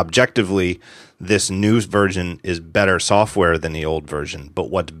maybe objectively this new version is better software than the old version, but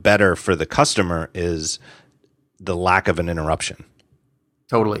what's better for the customer is the lack of an interruption.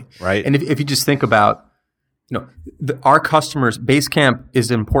 Totally. Right. And if you just think about, our customers, Basecamp is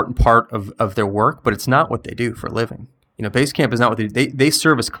an important part of their work, but it's not what they do for a living. Basecamp is not what they do. They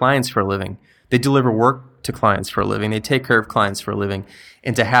service clients for a living. They deliver work to clients for a living. They take care of clients for a living.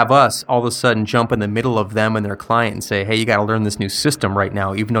 And to have us all of a sudden jump in the middle of them and their client and say, hey, you got to learn this new system right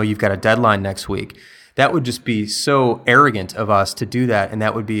now, even though you've got a deadline next week, that would just be so arrogant of us to do that, and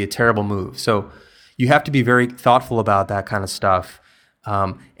that would be a terrible move. So you have to be very thoughtful about that kind of stuff.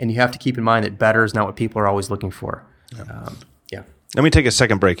 And you have to keep in mind that better is not what people are always looking for. Yeah. Let me take a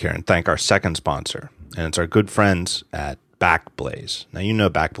second break here and thank our second sponsor, and it's our good friends at Backblaze. Now, you know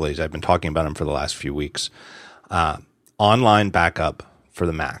Backblaze. I've been talking about them for the last few weeks. Online backup for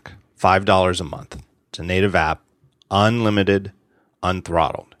the Mac, $5 a month. It's a native app, unlimited,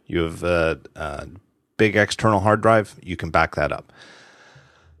 unthrottled. You have a big external hard drive, you can back that up.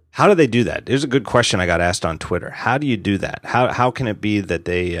 How do they do that? Here's a good question I got asked on Twitter. How do you do that? How can it be that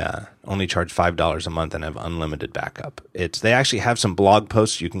they only charge $5 a month and have unlimited backup? They actually have some blog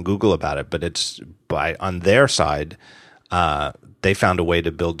posts. You can Google about it, but it's on their side, they found a way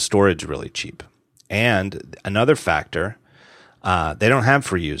to build storage really cheap. And another factor, they don't have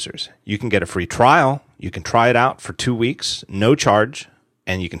free users. You can get a free trial. You can try it out for 2 weeks, no charge,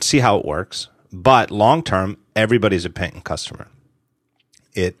 and you can see how it works. But long term, everybody's a paying customer.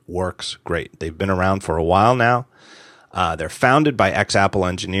 It works great. They've been around for a while now. They're founded by ex-Apple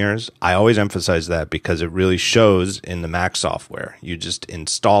engineers. I always emphasize that because it really shows in the Mac software. You just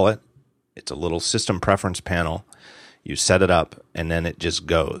install it. It's a little system preference panel. You set it up, and then it just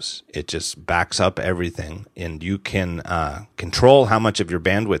goes. It just backs up everything, and you can control how much of your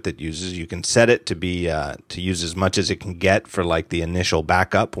bandwidth it uses. You can set it to be to use as much as it can get for like the initial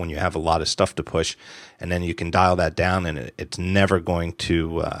backup when you have a lot of stuff to push, and then you can dial that down, and it's never going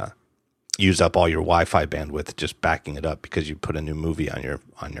to use up all your Wi-Fi bandwidth just backing it up because you put a new movie on your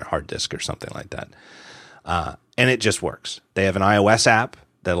hard disk or something like that. And it just works. They have an iOS app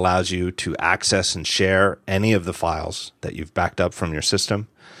that allows you to access and share any of the files that you've backed up from your system.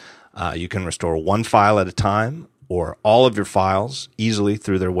 You can restore one file at a time or all of your files easily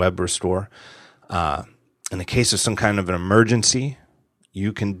through their web restore. In the case of some kind of an emergency,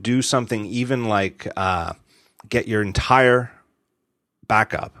 you can do something even like get your entire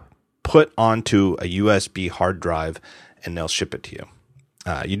backup put onto a USB hard drive, and they'll ship it to you.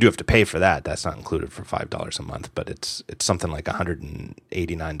 You do have to pay for that. That's not included for $5 a month, but it's something like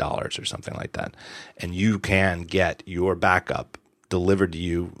 $189 or something like that. And you can get your backup delivered to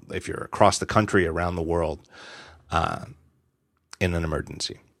you if you're across the country, around the world, in an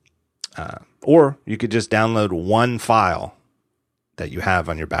emergency. Or you could just download one file that you have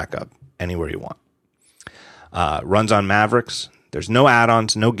on your backup anywhere you want. Runs on Mavericks. There's no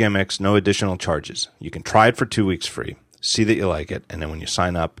add-ons, no gimmicks, no additional charges. You can try it for 2 weeks free. See that you like it, and then when you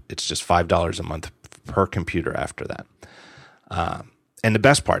sign up, it's just $5 a month per computer after that. And the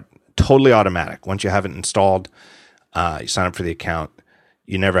best part, totally automatic. Once you have it installed, you sign up for the account,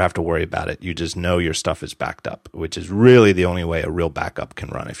 you never have to worry about it. You just know your stuff is backed up, which is really the only way a real backup can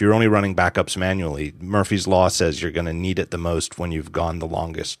run. If you're only running backups manually, Murphy's Law says you're going to need it the most when you've gone the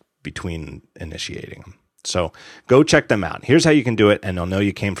longest between initiating them. So go check them out. Here's how you can do it, and they'll know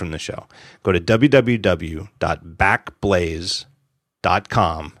you came from the show. Go to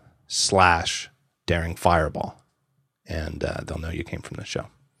www.backblaze.com/daringfireball, and they'll know you came from the show.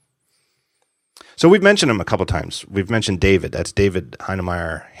 So we've mentioned him a couple times. We've mentioned David. That's David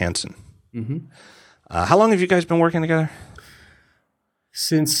Heinemeier Hansen. Mm-hmm. How long have you guys been working together?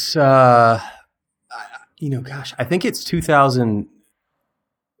 Since, I think it's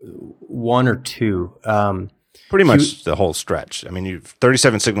 2001 or 2. Pretty much the whole stretch. I mean,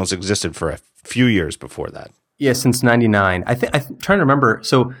 37 Signals existed for a few years before that. Yeah, since 99. I'm trying to remember.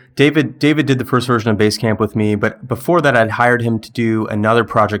 So David did the first version of Basecamp with me, but before that, I'd hired him to do another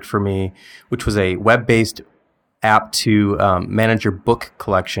project for me, which was a web-based app to manage your book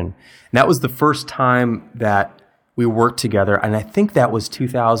collection. And that was the first time that we worked together, and I think that was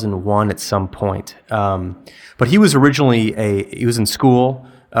 2001 at some point. But he was originally he was in school.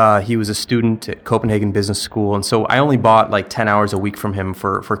 He was a student at Copenhagen Business School, and so I only bought like 10 hours a week from him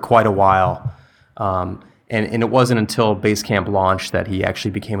for quite a while. And it wasn't until Basecamp launched that he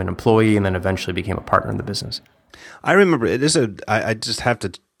actually became an employee and then eventually became a partner in the business. I remember I just have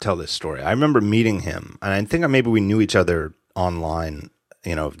to tell this story. I remember meeting him, and I think maybe we knew each other online,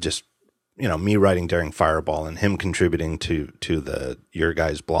 me writing Daring Fireball and him contributing to your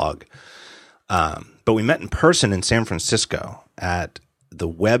guys' blog. But we met in person in San Francisco at the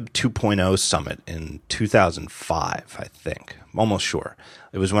Web 2.0 Summit in 2005, I think. I'm almost sure.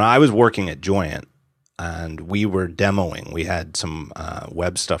 It was when I was working at Joyent, and we were demoing. We had some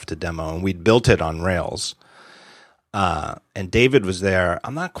web stuff to demo, and we'd built it on Rails. And David was there.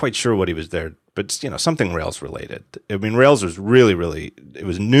 I'm not quite sure what he was there, but something Rails related. I mean, Rails was really, it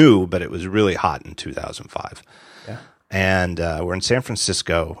was new, but it was really hot in 2005. Yeah. And we're in San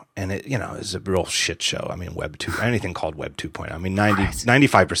Francisco, and it was a real shit show. I mean, anything called Web 2.0. I mean,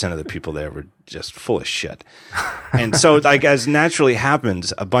 95% of the people there were just full of shit. And so, like, as naturally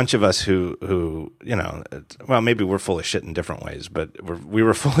happens, a bunch of us who maybe we're full of shit in different ways, but we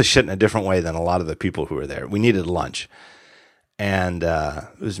were full of shit in a different way than a lot of the people who were there. We needed lunch. And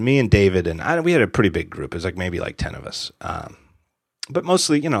it was me and David, and we had a pretty big group. It was like maybe like 10 of us. But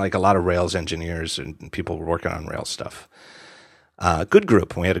mostly, like a lot of Rails engineers and people were working on Rails stuff. Good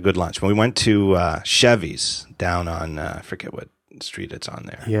group. We had a good lunch. We went to Chevy's down on, I forget what street it's on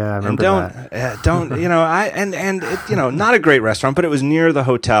there. Yeah, I remember that. Not a great restaurant, but it was near the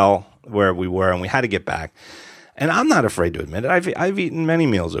hotel where we were, and we had to get back. And I'm not afraid to admit it. I've eaten many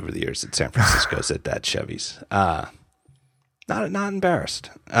meals over the years at San Francisco's at that Chevy's. Not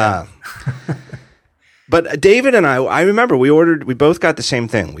embarrassed. But David and I remember we both got the same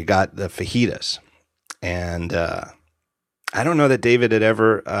thing. We got the fajitas, and I don't know that David had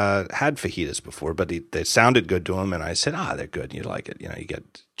ever had fajitas before, but they sounded good to him, and I said, they're good. You like it. You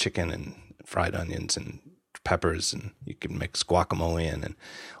get chicken and fried onions and peppers, and you can mix guacamole in and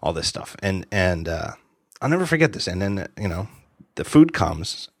all this stuff. And I'll never forget this. And then, the food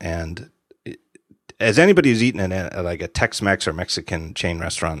comes, and as anybody who's eaten at like a Tex-Mex or Mexican chain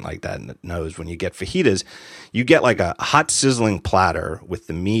restaurant like that knows, when you get fajitas, you get like a hot sizzling platter with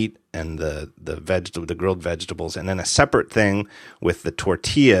the meat and the grilled vegetables, and then a separate thing with the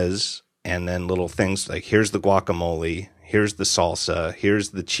tortillas, and then little things like, here's the guacamole, here's the salsa, here's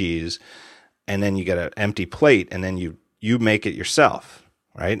the cheese, and then you get an empty plate, and then you make it yourself,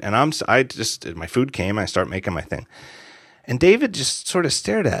 right? And my food came, I start making my thing. And David just sort of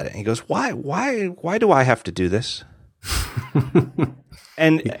stared at it, and he goes, "Why do I have to do this?"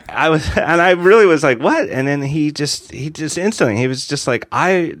 And I really was like, "What?" And then he just instantly, he was just like,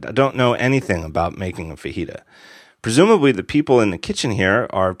 "I don't know anything about making a fajita. Presumably the people in the kitchen here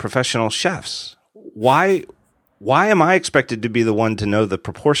are professional chefs. Why am I expected to be the one to know the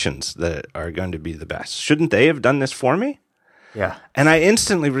proportions that are going to be the best? Shouldn't they have done this for me?" Yeah. And I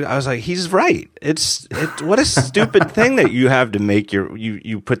instantly, I was like, he's right. What a stupid thing that you have to make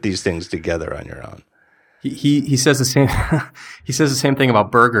you put these things together on your own. He says the same. He says the same thing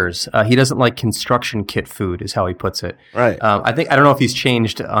about burgers. He doesn't like construction kit food, is how he puts it. Right. I don't know if he's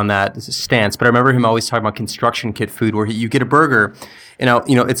changed on that stance, but I remember him always talking about construction kit food, where you get a burger,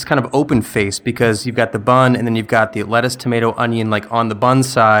 it's kind of open faced because you've got the bun, and then you've got the lettuce, tomato, onion like on the bun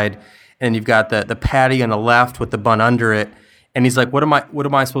side, and you've got the patty on the left with the bun under it. And he's like, what am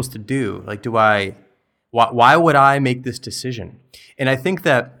I supposed to do? Like, why would I make this decision? And I think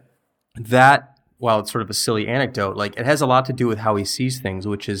that while it's sort of a silly anecdote, like it has a lot to do with how he sees things,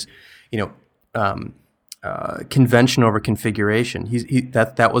 which is, convention over configuration.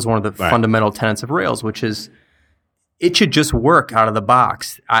 That was one of the fundamental tenets of Rails, which is it should just work out of the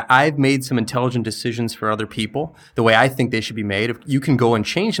box. I've made some intelligent decisions for other people the way I think they should be made. You can go and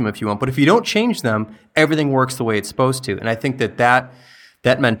change them if you want, but if you don't change them, everything works the way it's supposed to. And I think that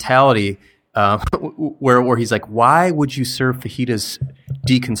mentality, where he's like, why would you serve fajitas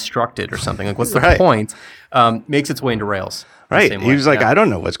deconstructed or something? Like, what's the point? Makes its way into Rails. Right. He was like, I don't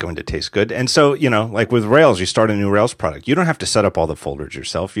know what's going to taste good. And so, like with Rails, you start a new Rails product. You don't have to set up all the folders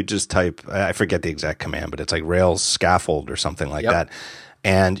yourself. You just type, I forget the exact command, but it's like Rails scaffold or something like that.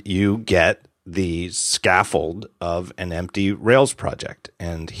 And you get the scaffold of an empty Rails project.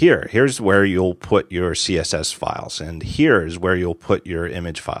 And here's where you'll put your CSS files. And here's where you'll put your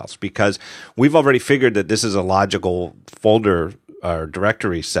image files. Because we've already figured that this is a logical folder or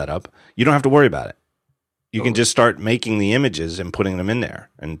directory setup. You don't have to worry about it. You can just start making the images and putting them in there,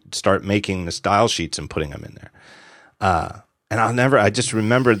 and start making the style sheets and putting them in there. And I just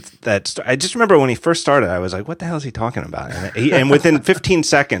remember when he first started, I was like, what the hell is he talking about? And within 15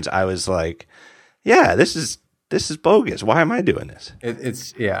 seconds, I was like, yeah, this is bogus. Why am I doing this?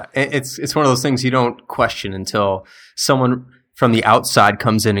 It's one of those things you don't question until someone from the outside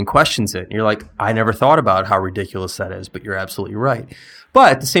comes in and questions it. And you're like, I never thought about how ridiculous that is, but you're absolutely right.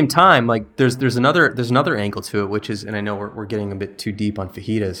 But at the same time, like there's another angle to it, which is, and I know we're getting a bit too deep on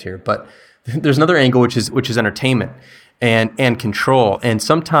fajitas here, but there's another angle which is entertainment and control. And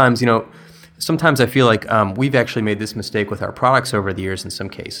sometimes I feel like we've actually made this mistake with our products over the years in some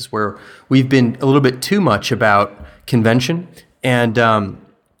cases, where we've been a little bit too much about convention, and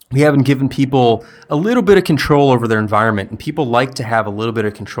we haven't given people a little bit of control over their environment. And people like to have a little bit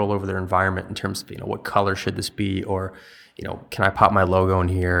of control over their environment in terms of what color should this be, or can I pop my logo in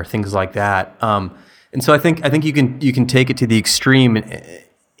here, things like that. And so I think you can take it to the extreme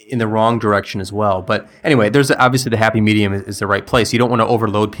in the wrong direction as well. But anyway, there's obviously the happy medium is the right place. You don't want to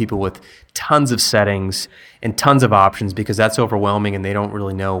overload people with tons of settings and tons of options, because that's overwhelming and they don't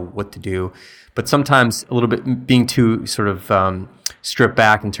really know what to do. But sometimes a little bit being too sort of stripped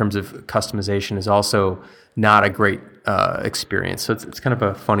back in terms of customization is also not a great experience. So it's kind of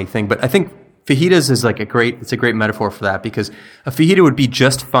a funny thing. But I think Fajitas is like it's a great metaphor for that, because a fajita would be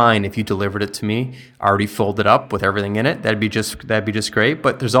just fine if you delivered it to me already folded up with everything in it. That'd be just great.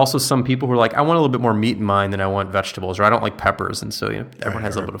 But there's also some people who are like, I want a little bit more meat in mine than I want vegetables, or I don't like peppers, and so everyone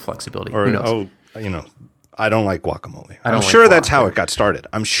has a little bit of flexibility. Or Who knows? I don't like guacamole. I'm sure that's how it got started.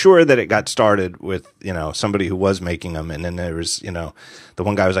 I'm sure that it got started with, somebody who was making them. And then there was, the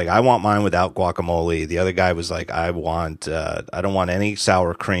one guy was like, I want mine without guacamole. The other guy was like, I don't want any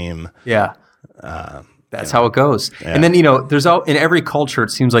sour cream. Yeah. That's how it goes. Yeah. And then, in every culture,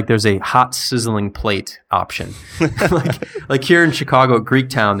 it seems like there's a hot sizzling plate option. like here in Chicago at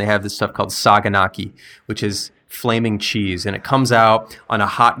Greektown, they have this stuff called saganaki, which is flaming cheese, and it comes out on a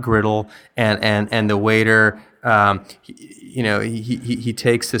hot griddle, and the waiter, he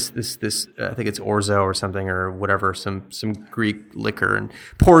takes this I think it's orzo or something or whatever, some Greek liquor, and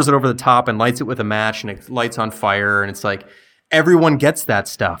pours it over the top and lights it with a match, and it lights on fire, and it's like everyone gets that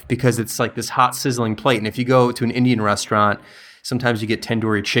stuff because it's like this hot sizzling plate. And if you go to an Indian restaurant, sometimes you get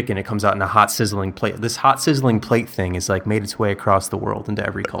tandoori chicken, it comes out in a hot sizzling plate. This hot sizzling plate thing is like made its way across the world into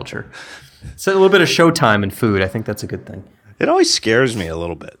every culture. So a little bit of showtime in food. I think that's a good thing. It always scares me a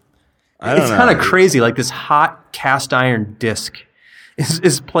little bit. It's kind of crazy. Like this hot cast iron disc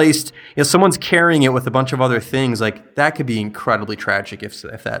is placed. Someone's carrying it with a bunch of other things. Like that could be incredibly tragic if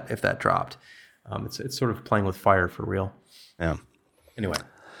that dropped. It's sort of playing with fire for real. Yeah. Anyway.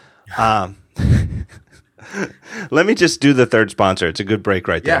 Let me just do the third sponsor. It's a good break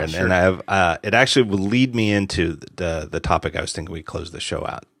right there, sure. and I have it actually will lead me into the topic I was thinking we close the show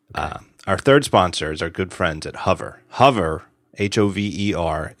out. Okay. Our third sponsor is our good friends at Hover. Hover,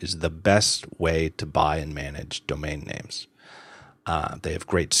 Hover, is the best way to buy and manage domain names. They have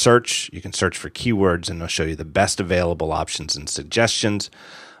great search. You can search for keywords, and they'll show you the best available options and suggestions.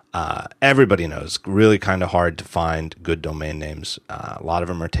 Everybody knows, really kind of hard to find good domain names. A lot of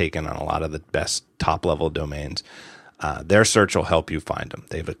them are taken on a lot of the best top-level domains. Their search will help you find them.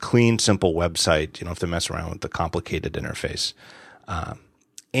 They have a clean, simple website. You don't have to mess around with the complicated interface.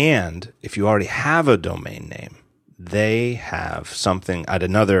 And if you already have a domain name, they have something at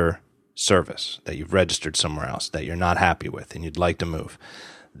another service that you've registered somewhere else that you're not happy with and you'd like to move.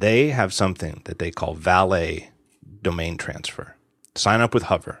 They have something that they call valet domain transfer. Sign up with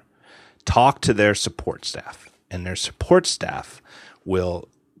Hover. Talk to their support staff, and their support staff will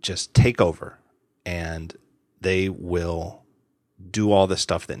just take over, and they will do all the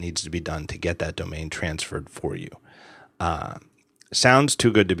stuff that needs to be done to get that domain transferred for you. Sounds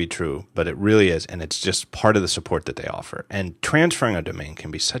too good to be true, but it really is, and it's just part of the support that they offer. And transferring a domain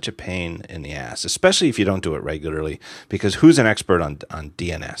can be such a pain in the ass, especially if you don't do it regularly, because who's an expert on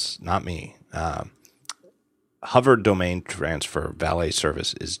DNS? Not me. Hover domain transfer valet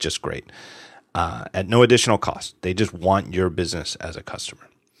service is just great at no additional cost. They just want your business as a customer.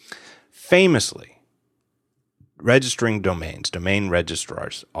 Famously, registering domains, domain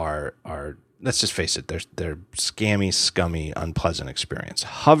registrars are let's just face it, they're scammy, scummy, unpleasant experience.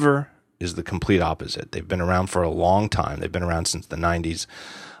 Hover is the complete opposite. They've been around for a long time. They've been around since the 90s.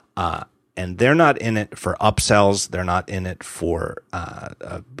 And they're not in it for upsells. They're not in it for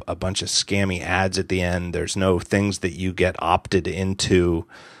a bunch of scammy ads at the end. There's no things that you get opted into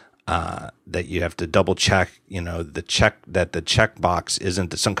that you have to double check. The checkbox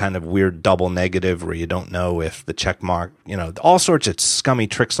isn't some kind of weird double negative where you don't know if the check mark. All sorts of scummy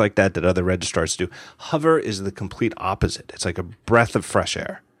tricks like that other registrars do. Hover is the complete opposite. It's like a breath of fresh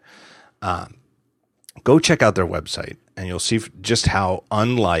air. Go check out their website, and you'll see just how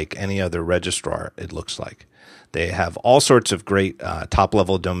unlike any other registrar it looks like. They have all sorts of great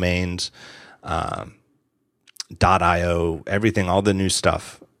top-level domains, .io, everything, all the new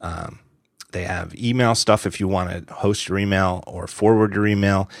stuff. They have email stuff if you want to host your email or forward your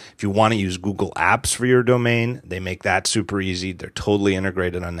email. If you want to use Google Apps for your domain, they make that super easy. They're totally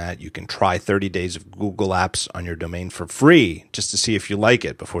integrated on that. You can try 30 days of Google Apps on your domain for free just to see if you like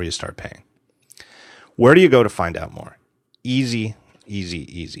it before you start paying. Where do you go to find out more? Easy,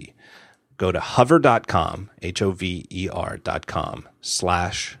 easy, easy. Go to hover.com,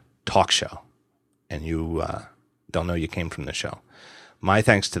 hover.com/talkshow, and they'll know you came from the show. My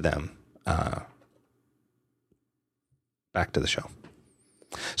thanks to them. Back to the show.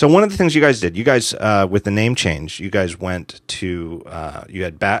 So one of the things you guys did, with the name change, you guys went to, you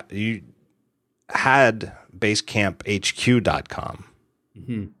had basecamphq.com.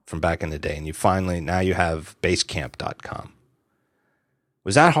 Mm-hmm. From back in the day, and now you have Basecamp.com.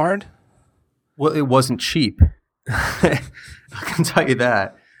 Was that hard? Well, it wasn't cheap. I can tell you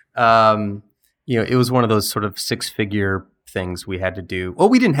that. It was one of those sort of six-figure things we had to do. Well,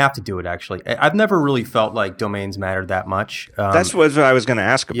 we didn't have to do it, actually. I've never really felt like domains mattered that much. That's what I was going to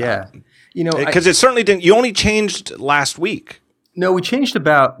ask about. Yeah. because it certainly didn't. You only changed last week. No, we changed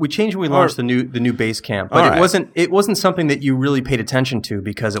when we launched the new Basecamp, but it wasn't something that you really paid attention to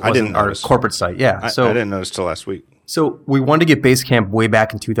because it wasn't our corporate site. Yeah, I didn't notice till last week. So we wanted to get Basecamp way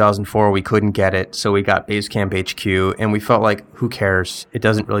back in 2004. We couldn't get it, so we got Basecamp HQ, and we felt like, who cares? It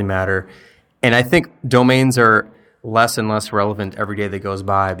doesn't really matter. And I think domains are less and less relevant every day that goes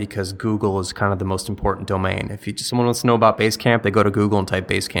by because Google is kind of the most important domain. If someone wants to know about Basecamp, they go to Google and type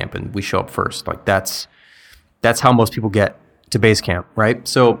Basecamp, and we show up first. Like that's how most people get to Basecamp, right?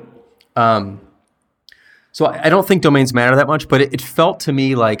 So I don't think domains matter that much, but it felt to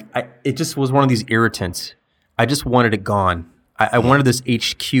me like it just was one of these irritants. I just wanted it gone. I wanted this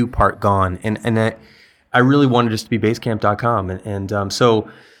HQ part gone, and I really wanted just to be Basecamp.com, and so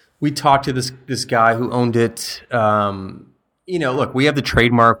we talked to this guy who owned it. Look, we have the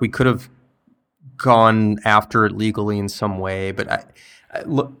trademark. We could have gone after it legally in some way, but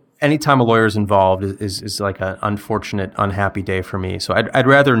look, anytime a lawyer is involved is like an unfortunate, unhappy day for me. So I'd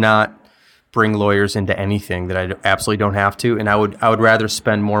rather not bring lawyers into anything that I absolutely don't have to, and I would rather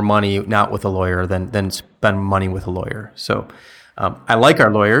spend more money not with a lawyer than spend money with a lawyer. So I like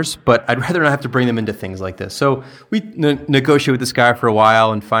our lawyers, but I'd rather not have to bring them into things like this. So we negotiated with this guy for a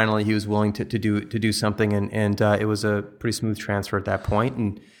while, and finally he was willing to do something, and it was a pretty smooth transfer at that point.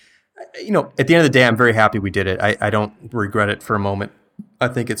 And at the end of the day, I'm very happy we did it. I don't regret it for a moment. I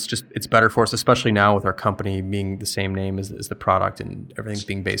think it's better for us, especially now with our company being the same name as the product and everything's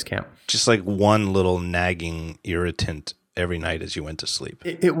being Basecamp. Just like one little nagging irritant every night as you went to sleep.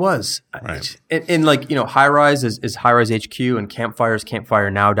 It was. Right. And High Rise is High Rise HQ, and Campfire is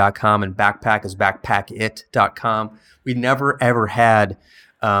campfirenow.com, and Backpack is backpackit.com. We never ever had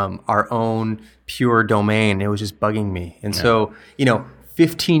our own pure domain. It was just bugging me. And so,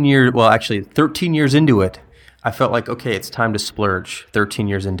 13 years into it, I felt like, okay, it's time to splurge. 13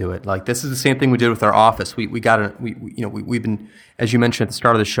 years into it, like this is the same thing we did with our office. We've been, as you mentioned at the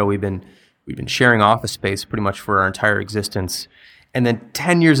start of the show, we've been sharing office space pretty much for our entire existence, and then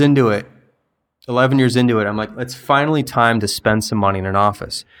 10 years into it, 11 years into it, I'm like, it's finally time to spend some money in an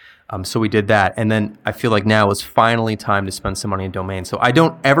office. So we did that, and then I feel like now it's finally time to spend some money in domain. So I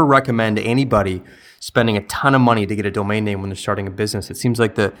don't ever recommend anybody spending a ton of money to get a domain name when they're starting a business. It seems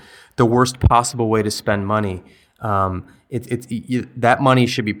like the worst possible way to spend money. That money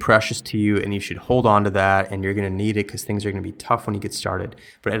should be precious to you, and you should hold on to that, and you're going to need it because things are going to be tough when you get started.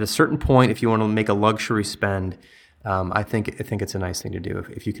 But at a certain point, if you want to make a luxury spend, I think it's a nice thing to do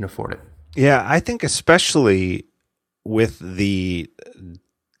if you can afford it. Yeah, I think especially with the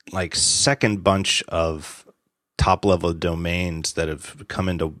second bunch of top level domains that have come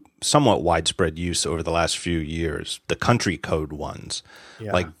into somewhat widespread use over the last few years, the country code ones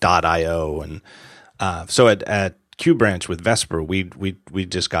like .io, and so at QBranch with Vesper, we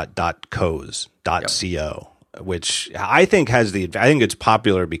just got .co's, .co, which I think I think it's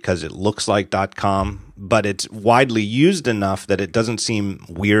popular because it looks like .com, but it's widely used enough that it doesn't seem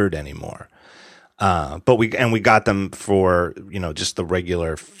weird anymore. But we got them for, just the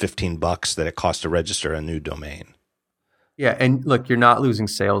regular $15 that it costs to register a new domain. Yeah, and look, you're not losing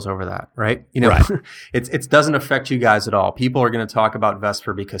sales over that, right? Right. It doesn't affect you guys at all. People are going to talk about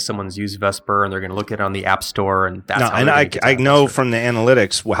Vesper because someone's used Vesper, and they're going to look at it on the App Store, and that's how. And I know from the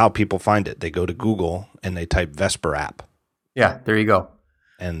analytics how people find it. They go to Google and they type Vesper app. Yeah, there you go.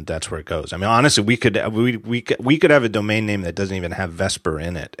 And that's where it goes. I mean, honestly, we could have a domain name that doesn't even have Vesper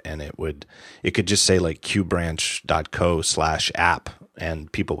in it, and it could just say like qbranch.co/app,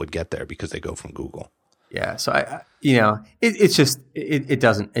 and people would get there because they go from Google. Yeah, so it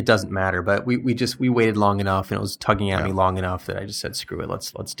doesn't matter. But we waited long enough, and it was tugging at me long enough that I just said, screw it,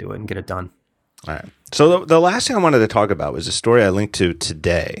 let's do it and get it done. All right. So the last thing I wanted to talk about was a story I linked to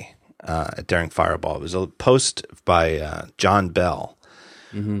today at Daring Fireball. It was a post by John Bell.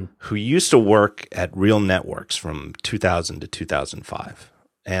 Mm-hmm. Who used to work at Real Networks from 2000 to 2005.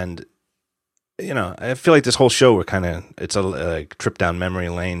 And, I feel like this whole show it's a trip down memory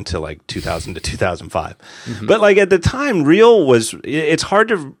lane to 2000 to 2005. Mm-hmm. But at the time, Real it's hard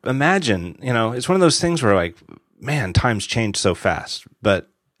to imagine, it's one of those things where man, times change so fast. But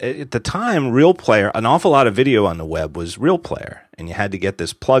at the time, Real Player, an awful lot of video on the web was Real Player. And you had to get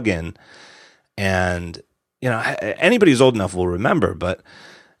this plugin, and anybody who's old enough will remember, but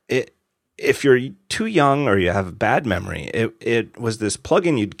if you're too young or you have a bad memory, it was this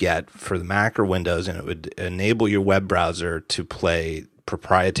plugin you'd get for the Mac or Windows, and it would enable your web browser to play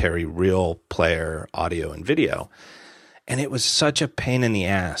proprietary Real Player audio and video. And it was such a pain in the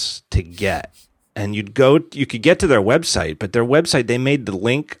ass to get. and you could get to their website, but their website, they made the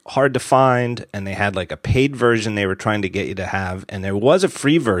link hard to find, and they had like a paid version they were trying to get you to have, and there was a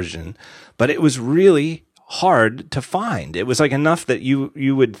free version, but it was really hard to find. It was like enough that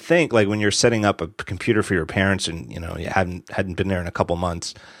you would think, like when you're setting up a computer for your parents and, you hadn't been there in a couple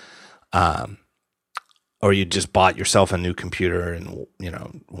months, or you just bought yourself a new computer and,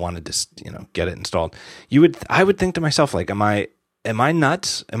 wanted to, get it installed. I would think to myself, like, am I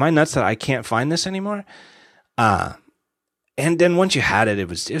nuts? Am I nuts that I can't find this anymore? And then once you had it, it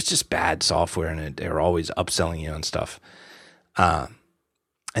was just bad software, and they were always upselling you on stuff.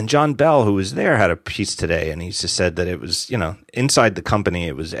 And John Bell, who was there, had a piece today, and he just said that it was, inside the company,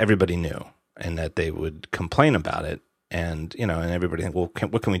 it was everybody knew, and that they would complain about it, and and everybody think, well,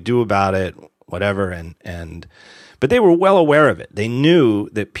 what can we do about it? Whatever, but they were well aware of it. They knew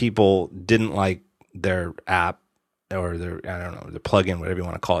that people didn't like their app or their plugin, whatever you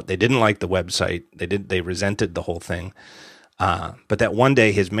want to call it. They didn't like the website. They resented the whole thing. But that one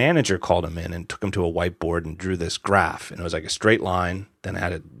day his manager called him in and took him to a whiteboard and drew this graph. And it was like a straight line, then it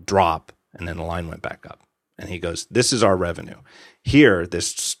had a drop, and then the line went back up. And he goes, this is our revenue. Here,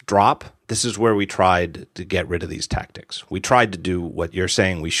 this drop, this is where we tried to get rid of these tactics. We tried to do what you're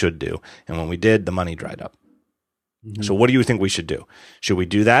saying we should do. And when we did, the money dried up. Mm-hmm. So what do you think we should do? Should we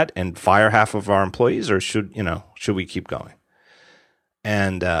do that and fire half of our employees, or should we keep going?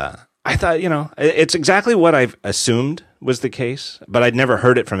 And I thought, it's exactly what I've assumed was the case, but I'd never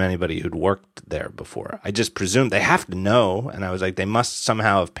heard it from anybody who'd worked there before. I just presumed they have to know, and I was like, they must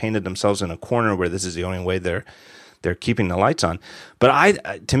somehow have painted themselves in a corner where this is the only way they're keeping the lights on.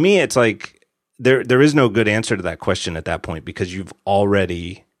 But to me, it's like there is no good answer to that question at that point, because you've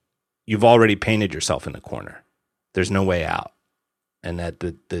already painted yourself in the corner. There's no way out, and that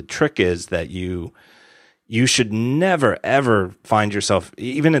the trick is that you should never, ever find yourself,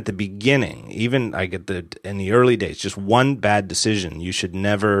 even at the beginning, even in the early days, just one bad decision. You should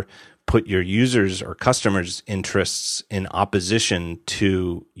never put your users' or customers' interests in opposition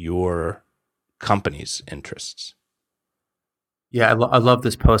to your company's interests. Yeah, I love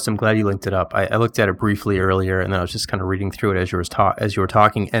this post. I'm glad you linked it up. I looked at it briefly earlier, and then I was just kind of reading through it as you were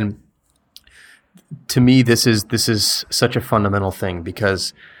talking. And to me, this is such a fundamental thing,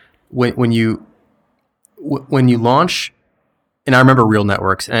 because when you launch, and I remember Real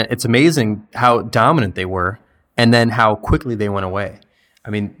Networks, and it's amazing how dominant they were, and then how quickly they went away. I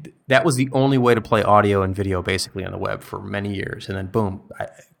mean, that was the only way to play audio and video basically on the web for many years, and then boom,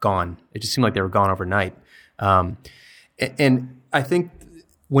 gone. It just seemed like they were gone overnight. And I think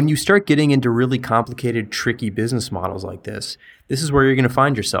when you start getting into really complicated, tricky business models like this is where you're going to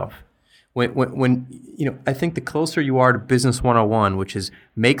find yourself. When I think the closer you are to Business 101, which is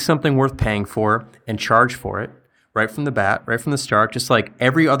make something worth paying for and charge for it right from the start, just like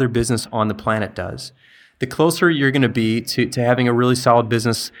every other business on the planet does, the closer you're going to be to having a really solid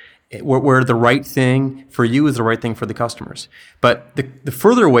business where the right thing for you is the right thing for the customers. But the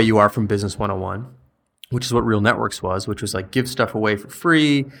further away you are from Business 101, which is what Real Networks was, which was like give stuff away for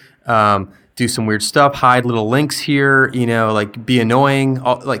free, do some weird stuff, hide little links here, like be annoying,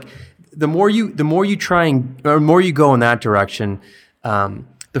 the more you try or more you go in that direction,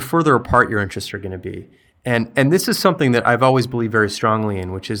 the further apart your interests are going to be. And this is something that I've always believed very strongly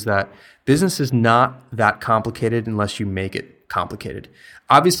in, which is that business is not that complicated unless you make it complicated.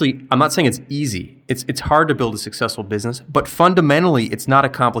 Obviously, I'm not saying it's easy. It's hard to build a successful business, but fundamentally, it's not a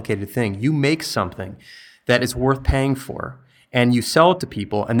complicated thing. You make something that is worth paying for, and you sell it to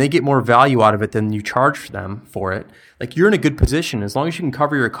people, and they get more value out of it than you charge them for it. Like, you're in a good position. As long as you can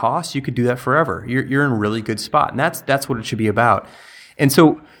cover your costs, you could do that forever. You're in a really good spot, and that's what it should be about. And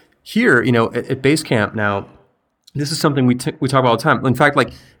so here, at Basecamp now, this is something we talk about all the time. In fact,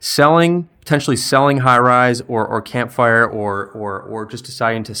 like potentially selling high-rise or Campfire or just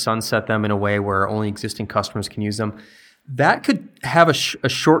deciding to sunset them in a way where only existing customers can use them, that could have a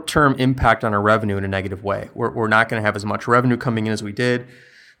short-term impact on our revenue in a negative way. We're not going to have as much revenue coming in as we did.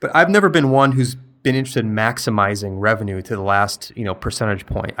 But I've never been one who's been interested in maximizing revenue to the last percentage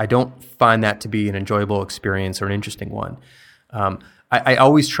point. I don't find that to be an enjoyable experience or an interesting one. I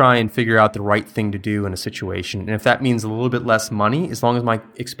always try and figure out the right thing to do in a situation. And if that means a little bit less money, as long as my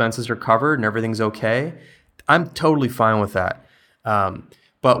expenses are covered and everything's okay, I'm totally fine with that.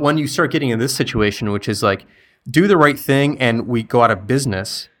 But when you start getting in this situation, which is like, do the right thing and we go out of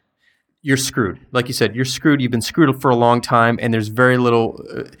business, you're screwed. Like you said, you're screwed. You've been screwed for a long time, and there's very little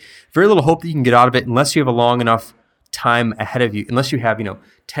hope that you can get out of it unless you have a long enough time ahead of you, unless you have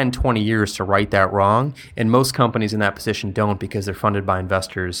 10, 20 years to right that wrong. And most companies in that position don't, because they're funded by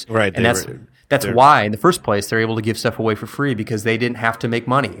investors. Right. And That's why, in the first place, they're able to give stuff away for free because they didn't have to make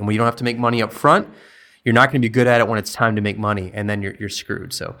money. And when you don't have to make money up front, you're not going to be good at it when it's time to make money, and then you're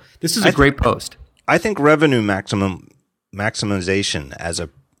screwed. So this is a great post. I think revenue maximization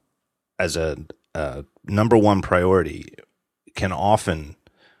as a number one priority can often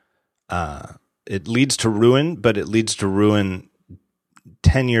it leads to ruin, but it leads to ruin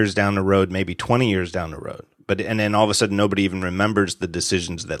 10 years down the road, maybe 20 years down the road. And then all of a sudden nobody even remembers the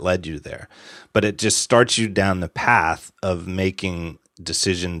decisions that led you there. But it just starts you down the path of making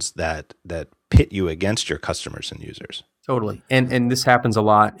decisions that pit you against your customers and users. Totally. And this happens a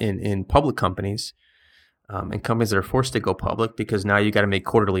lot in public companies. And companies that are forced to go public because now you got to make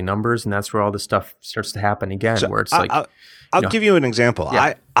quarterly numbers, and that's where all this stuff starts to happen again. So where it's I'll give you an example.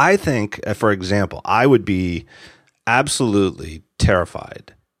 Yeah. I think, for example, I would be absolutely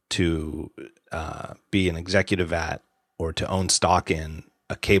terrified to be an executive at or to own stock in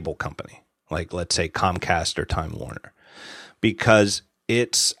a cable company, like let's say Comcast or Time Warner, because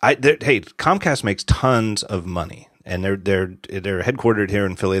Comcast makes tons of money, and they're headquartered here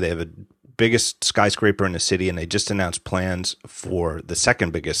in Philly. They have a biggest skyscraper in the city, and they just announced plans for the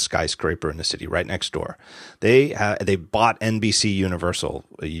second biggest skyscraper in the city right next door. They bought NBC Universal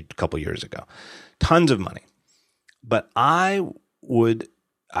a couple years ago. Tons of money. But I would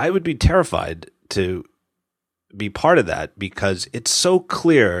be terrified to be part of that because it's so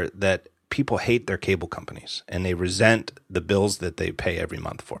clear that people hate their cable companies and they resent the bills that they pay every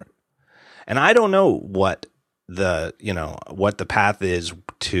month for it. And I don't know what the path is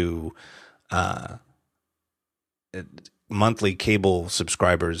to monthly cable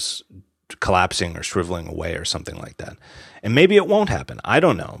subscribers collapsing or shriveling away or something like that. And maybe it won't happen. I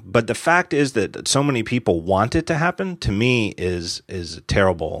don't know. But the fact is that so many people want it to happen, to me, is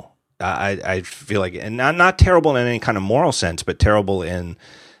terrible. I feel like, and not terrible in any kind of moral sense, but terrible in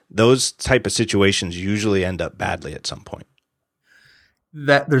those type of situations usually end up badly at some point.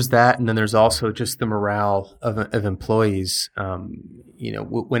 There's that, and then there's also just the morale of employees.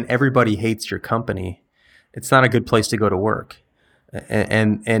 When everybody hates your company, it's not a good place to go to work.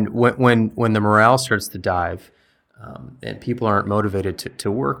 And when the morale starts to dive, and people aren't motivated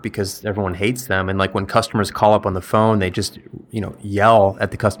to work because everyone hates them, and like when customers call up on the phone, they just yell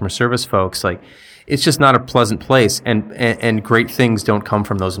at the customer service folks. Like, it's just not a pleasant place, and great things don't come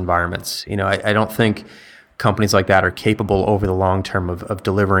from those environments. I don't think companies like that are capable over the long term of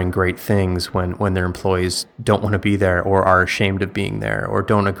delivering great things when their employees don't want to be there or are ashamed of being there or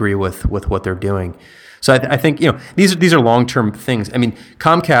don't agree with what they're doing. So I think these are long-term things. I mean,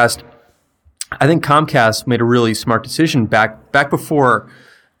 Comcast made a really smart decision back before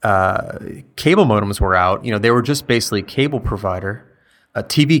cable modems were out. They were just basically a cable provider, a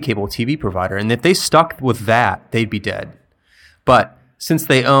cable TV provider, and if they stuck with that, they'd be dead. But since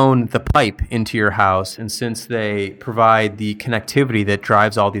they own the pipe into your house, and since they provide the connectivity that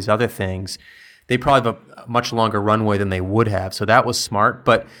drives all these other things, they probably have a much longer runway than they would have. So that was smart.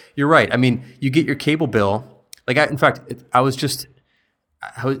 But you're right. I mean, you get your cable bill. Like, I don't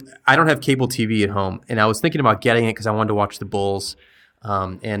have cable TV at home, and I was thinking about getting it because I wanted to watch the Bulls,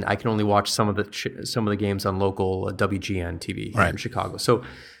 and I can only watch some of the games on local WGN TV in Chicago. So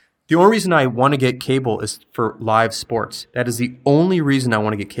the only reason I want to get cable is for live sports. That is the only reason I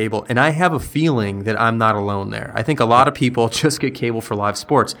want to get cable, and I have a feeling that I'm not alone there. I think a lot of people just get cable for live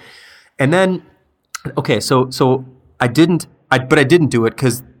sports. And then, okay, so I didn't do it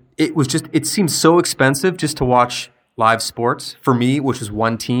because it seemed so expensive just to watch live sports for me, which is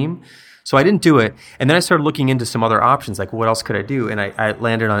one team. So I didn't do it. And then I started looking into some other options, like what else could I do? And I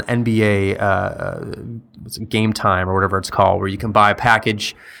landed on NBA Game Time or whatever it's called, where you can buy a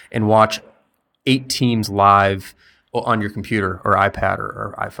package and watch 8 teams live on your computer or iPad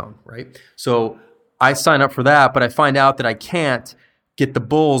or iPhone, right? So I sign up for that, but I find out that I can't get the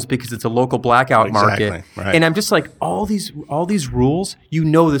Bulls because it's a local blackout market. Right. And I'm just like, all these rules,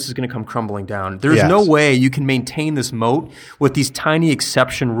 this is going to come crumbling down. There's no way you can maintain this moat with these tiny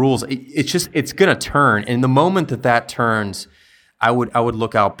exception rules. It's going to turn. And the moment that turns, I would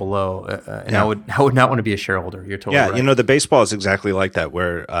look out below, and I would not want to be a shareholder. You're totally right. The baseball is exactly like that,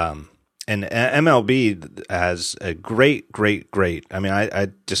 where and MLB has a great. I mean, I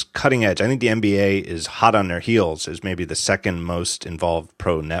just cutting edge. I think the NBA is hot on their heels as maybe the second most involved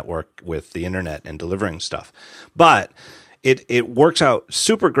pro network with the internet and delivering stuff. But it works out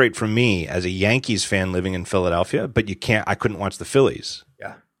super great for me as a Yankees fan living in Philadelphia. But I couldn't watch the Phillies.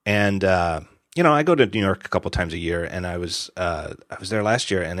 Yeah, and I go to New York a couple times a year, and I was there last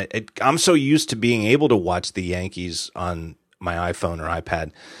year, and I'm so used to being able to watch the Yankees on my iPhone or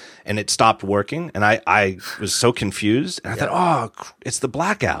iPad, and it stopped working, and I was so confused, and I thought, oh, it's the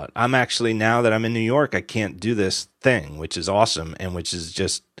blackout. I'm actually, now that I'm in New York, I can't do this thing, which is awesome, and which is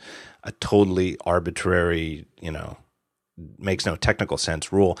just a totally arbitrary, makes no technical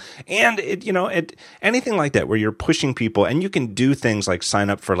sense rule. And it anything like that where you're pushing people, and you can do things like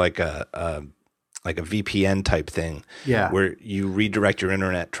sign up for like a VPN type thing, where you redirect your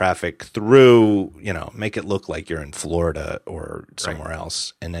internet traffic through, make it look like you're in Florida or somewhere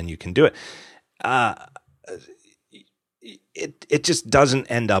else, and then you can do it. It just doesn't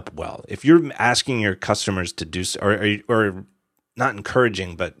end up well. If you're asking your customers to do, or not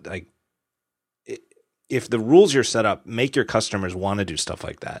encouraging, but like, if the rules you're set up make your customers want to do stuff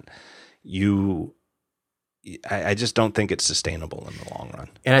like that, I just don't think it's sustainable in the long run.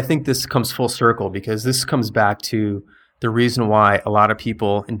 And I think this comes full circle, because this comes back to the reason why a lot of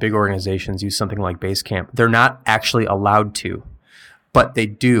people in big organizations use something like Basecamp. They're not actually allowed to, but they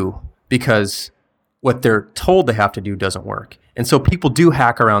do, because what they're told they have to do doesn't work. And so people do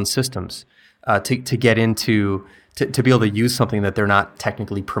hack around systems to get into to be able to use something that they're not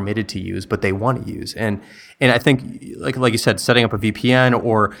technically permitted to use, but they want to use. And I think, like you said, setting up a VPN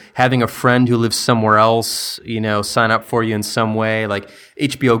or having a friend who lives somewhere else, sign up for you in some way. Like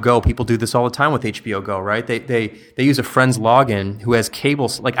HBO Go, people do this all the time with HBO Go, right? They use a friend's login who has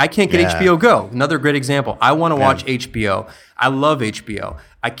cables. Like, I can't get HBO Go. Another great example. I want to watch HBO. I love HBO.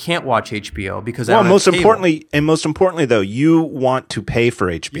 I can't watch HBO because I don't have cable. Most importantly, though, you want to pay for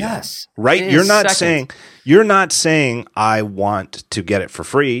HBO. Yes, right. You're not saying I want to get it for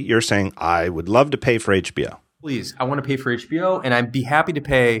free. You're saying I would love to pay for HBO. Please, I want to pay for HBO, and I'd be happy to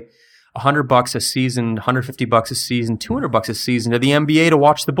pay $100 a season, $150 a season, $200 a season to the NBA to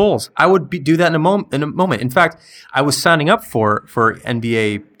watch the Bulls. I would do that in a moment. In fact, I was signing up for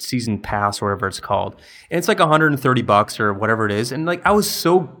NBA season pass or whatever it's called, and it's like $130 or whatever it is. And like, I was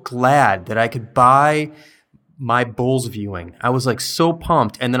so glad that I could buy my Bulls viewing. I was like so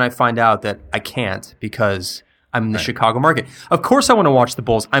pumped, and then I find out that I can't because I'm in the Chicago market. Of course, I want to watch the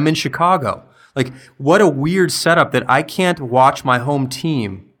Bulls. I'm in Chicago. Like, what a weird setup that I can't watch my home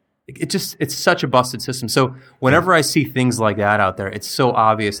team. It's such a busted system. So whenever I see things like that out there, it's so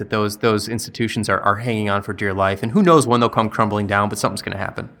obvious that those institutions are hanging on for dear life, and who knows when they'll come crumbling down, but something's going to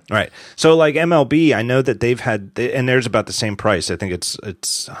happen. Right. So like MLB, I know that they've had, and theirs about the same price. I think it's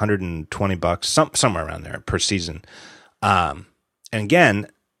 $120, somewhere around there per season. And again,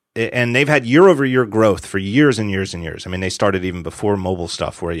 and they've had year-over-year growth for years and years and years. I mean, they started even before mobile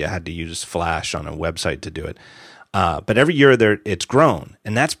stuff, where you had to use Flash on a website to do it. But every year it's grown,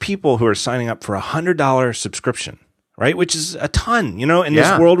 and that's people who are signing up for $100 subscription, right? Which is a ton, in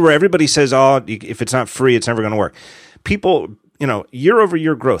this world where everybody says, oh, if it's not free, it's never going to work. People, year over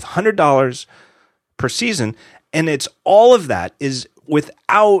year growth, $100 per season. And it's all of that is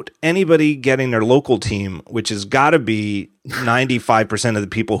without anybody getting their local team, which has got to be 95% of the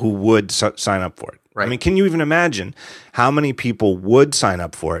people who would sign up for it. Right. I mean, can you even imagine how many people would sign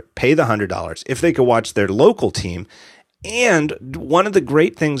up for it, pay the $100 if they could watch their local team? And one of the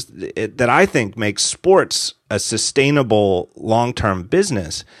great things that I think makes sports a sustainable long-term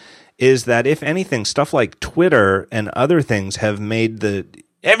business is that, if anything, stuff like Twitter and other things have made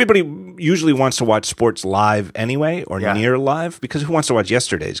everybody usually wants to watch sports live anyway, or near live, because who wants to watch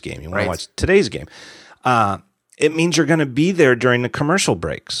yesterday's game? You want to watch today's game. It means you're going to be there during the commercial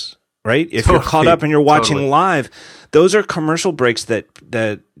breaks. Right? If you're caught up and you're watching live, those are commercial breaks that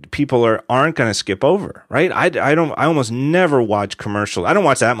people aren't going to skip over, right? I almost never watch commercial. I don't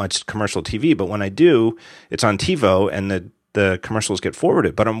watch that much commercial TV, but when I do, it's on TiVo and the commercials get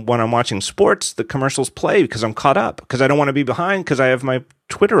forwarded. But when I'm watching sports, the commercials play because I'm caught up, because I don't want to be behind, because I have my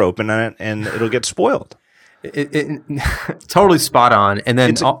Twitter open on it and it'll get spoiled. It totally spot on. And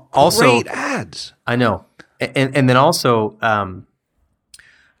then it's also great ads. I know. And then also,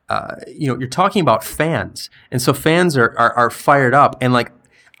 you're talking about fans, and so fans are fired up, and like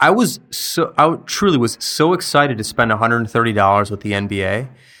I truly was so excited to spend $130 with the NBA.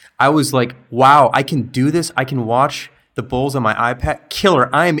 I was like, wow, I can do this. I can watch the Bulls on my iPad. Killer!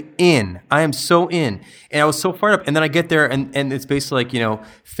 I'm in. I am so in, and I was so fired up. And then I get there, and it's basically like,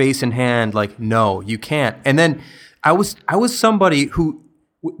 face in hand, like, no, you can't. And then I was somebody who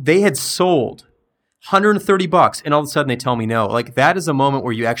they had sold $130, and all of a sudden they tell me no. Like, that is a moment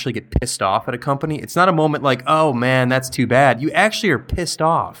where you actually get pissed off at a company. It's not a moment like, oh man, that's too bad. You actually are pissed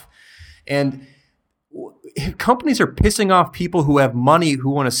off. And if companies are pissing off people who have money,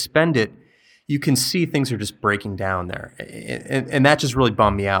 who want to spend it, you can see things are just breaking down there. And that just really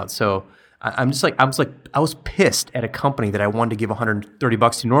bummed me out. So I'm just like, I was pissed at a company that I wanted to give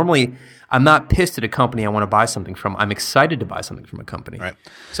 $130 to. Normally, I'm not pissed at a company I want to buy something from. I'm excited to buy something from a company. Right.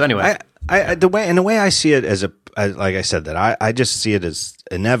 So anyway, the way I see it like I said, that I just see it as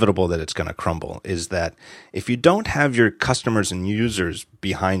inevitable that it's going to crumble, is that if you don't have your customers and users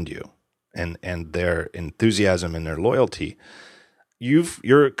behind you and their enthusiasm and their loyalty,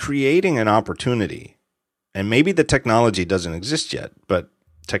 you're creating an opportunity. And maybe the technology doesn't exist yet, but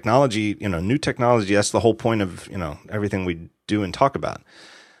technology, new technology, that's the whole point of, everything we do and talk about.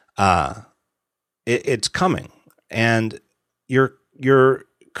 It's coming, and you're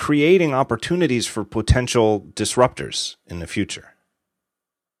creating opportunities for potential disruptors in the future.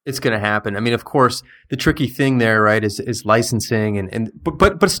 It's going to happen. I mean, of course, the tricky thing there, right, is licensing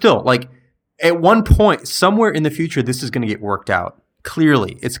but still, like, at one point, somewhere in the future, this is going to get worked out.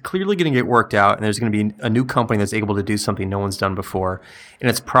 Clearly, it's clearly going to get worked out, and there's going to be a new company that's able to do something no one's done before, and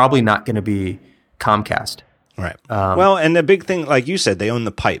it's probably not going to be Comcast. Right. Well, and the big thing, like you said, they own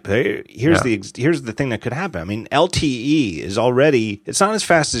the pipe. Here's the thing that could happen. I mean, LTE is already, it's not as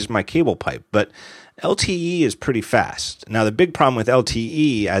fast as my cable pipe, but LTE is pretty fast. Now, the big problem with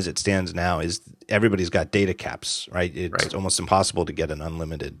LTE as it stands now is everybody's got data caps, right? It's almost impossible to get an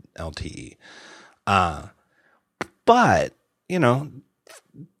unlimited LTE. But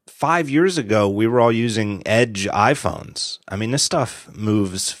 5 years ago, we were all using edge iPhones. I mean, this stuff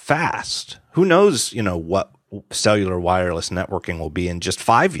moves fast. Who knows, what cellular wireless networking will be in just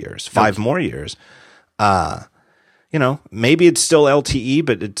 5 years, five more years. Maybe it's still LTE,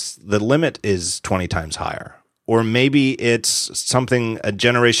 but the limit is 20 times higher. Or maybe it's something a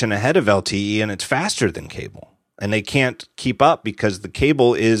generation ahead of LTE and it's faster than cable. And they can't keep up because the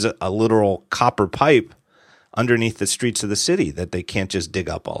cable is a literal copper pipe underneath the streets of the city that they can't just dig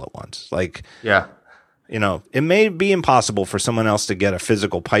up all at once. It may be impossible for someone else to get a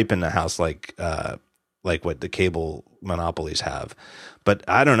physical pipe in the house like what the cable monopolies have. But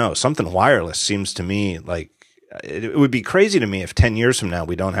I don't know, something wireless seems to me like it would be crazy to me if 10 years from now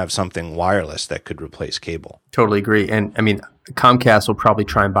we don't have something wireless that could replace cable. Totally agree. And I mean, Comcast will probably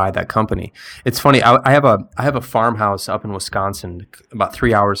try and buy that company. It's funny. I have a farmhouse up in Wisconsin, about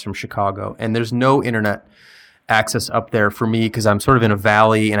 3 hours from Chicago, and there's no internet access up there for me because I'm sort of in a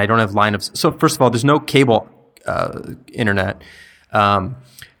valley and I don't have line of. So first of all, there's no cable internet.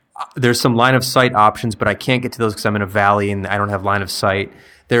 There's some line of sight options, but I can't get to those because I'm in a valley and I don't have line of sight.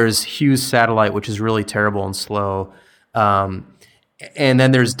 There's Hughes satellite, which is really terrible and slow. And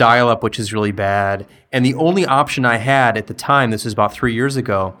then there's dial-up, which is really bad. And the only option I had at the time, this was about 3 years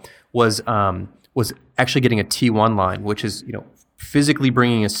ago, was actually getting a T1 line, which is, physically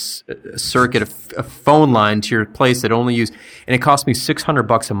bringing a circuit, a phone line to your place that only use, and it cost me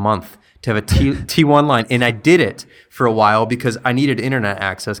 $600 a month to have a T1 line. And I did it for a while because I needed internet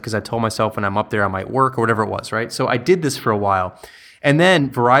access because I told myself when I'm up there I might work or whatever it was, right? So I did this for a while. And then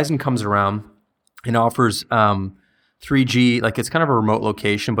Verizon comes around and offers 3G, like it's kind of a remote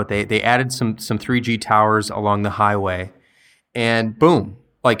location, but they added some 3G towers along the highway. And boom,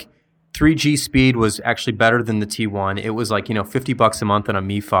 like 3G speed was actually better than the T1. It was like, $50 a month on a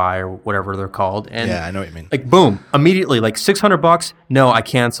MiFi or whatever they're called. And yeah, I know what you mean. Like boom, immediately, like $600. No, I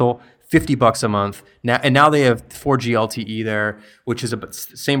cancel. $50 a month. Now they have 4G LTE there, which is the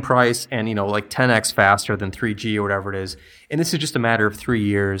same price and, like 10x faster than 3G or whatever it is. And this is just a matter of 3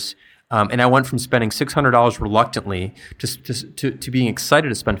 years. And I went from spending $600 reluctantly to being excited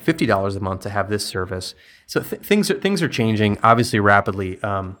to spend $50 a month to have this service. So things are changing, obviously rapidly.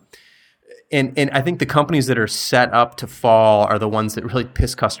 And I think the companies that are set up to fall are the ones that really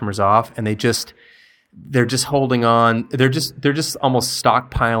piss customers off, and they're just holding on. They're just almost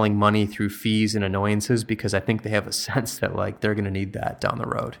stockpiling money through fees and annoyances because I think they have a sense that like they're going to need that down the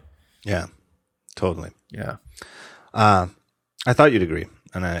road. Yeah, totally. Yeah. I thought you'd agree,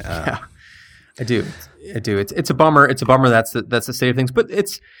 and yeah, I do. It's a bummer. It's a bummer. That's the state of things. But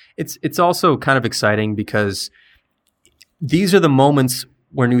it's also kind of exciting because these are the moments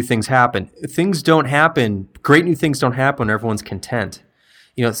where new things happen. Things don't happen. Great new things don't happen when everyone's content.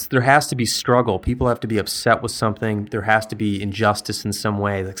 There has to be struggle. People have to be upset with something. There has to be injustice in some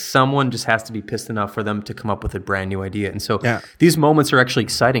way. Like someone just has to be pissed enough for them to come up with a brand new idea. And so These moments are actually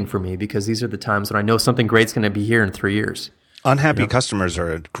exciting for me because these are the times when I know something great's going to be here in 3 years. Unhappy customers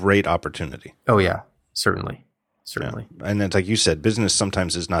are a great opportunity. Oh yeah, certainly. Yeah. And it's like you said, business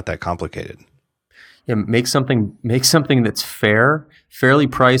sometimes is not that complicated. Yeah, make something that's fairly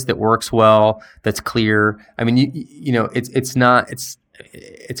priced, that works well, that's clear. I mean,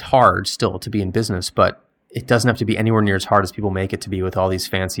 it's hard still to be in business, but it doesn't have to be anywhere near as hard as people make it to be with all these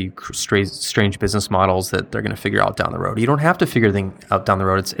fancy, strange business models that they're going to figure out down the road. You don't have to figure things out down the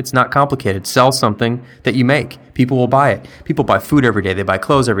road. It's not complicated. Sell something that you make. People will buy it. People buy food every day. They buy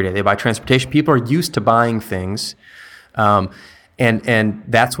clothes every day. They buy transportation. People are used to buying things, and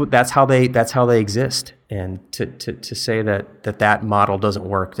that's how they exist. And to say that model doesn't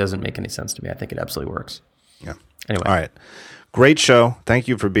work doesn't make any sense to me. I think it absolutely works. Yeah. Anyway, all right, great show. Thank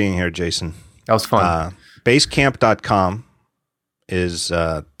you for being here, Jason. That was fun. Basecamp.com is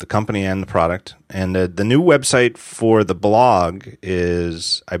the company and the product. And the new website for the blog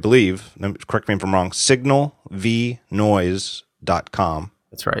is, I believe, correct me if I'm wrong, signalvnoise.com.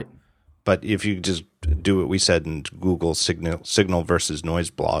 That's right. But if you just do what we said and Google signal versus noise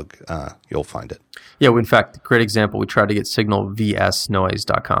blog, you'll find it. Yeah, in fact, great example. We tried to get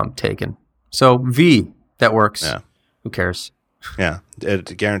signalvsnoise.com taken. So V, that works. Yeah. Who cares? Yeah, I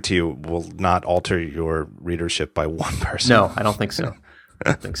guarantee you will not alter your readership by one person. No, I don't think so.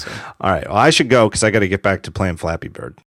 All right. Well, I should go because I got to get back to playing Flappy Bird.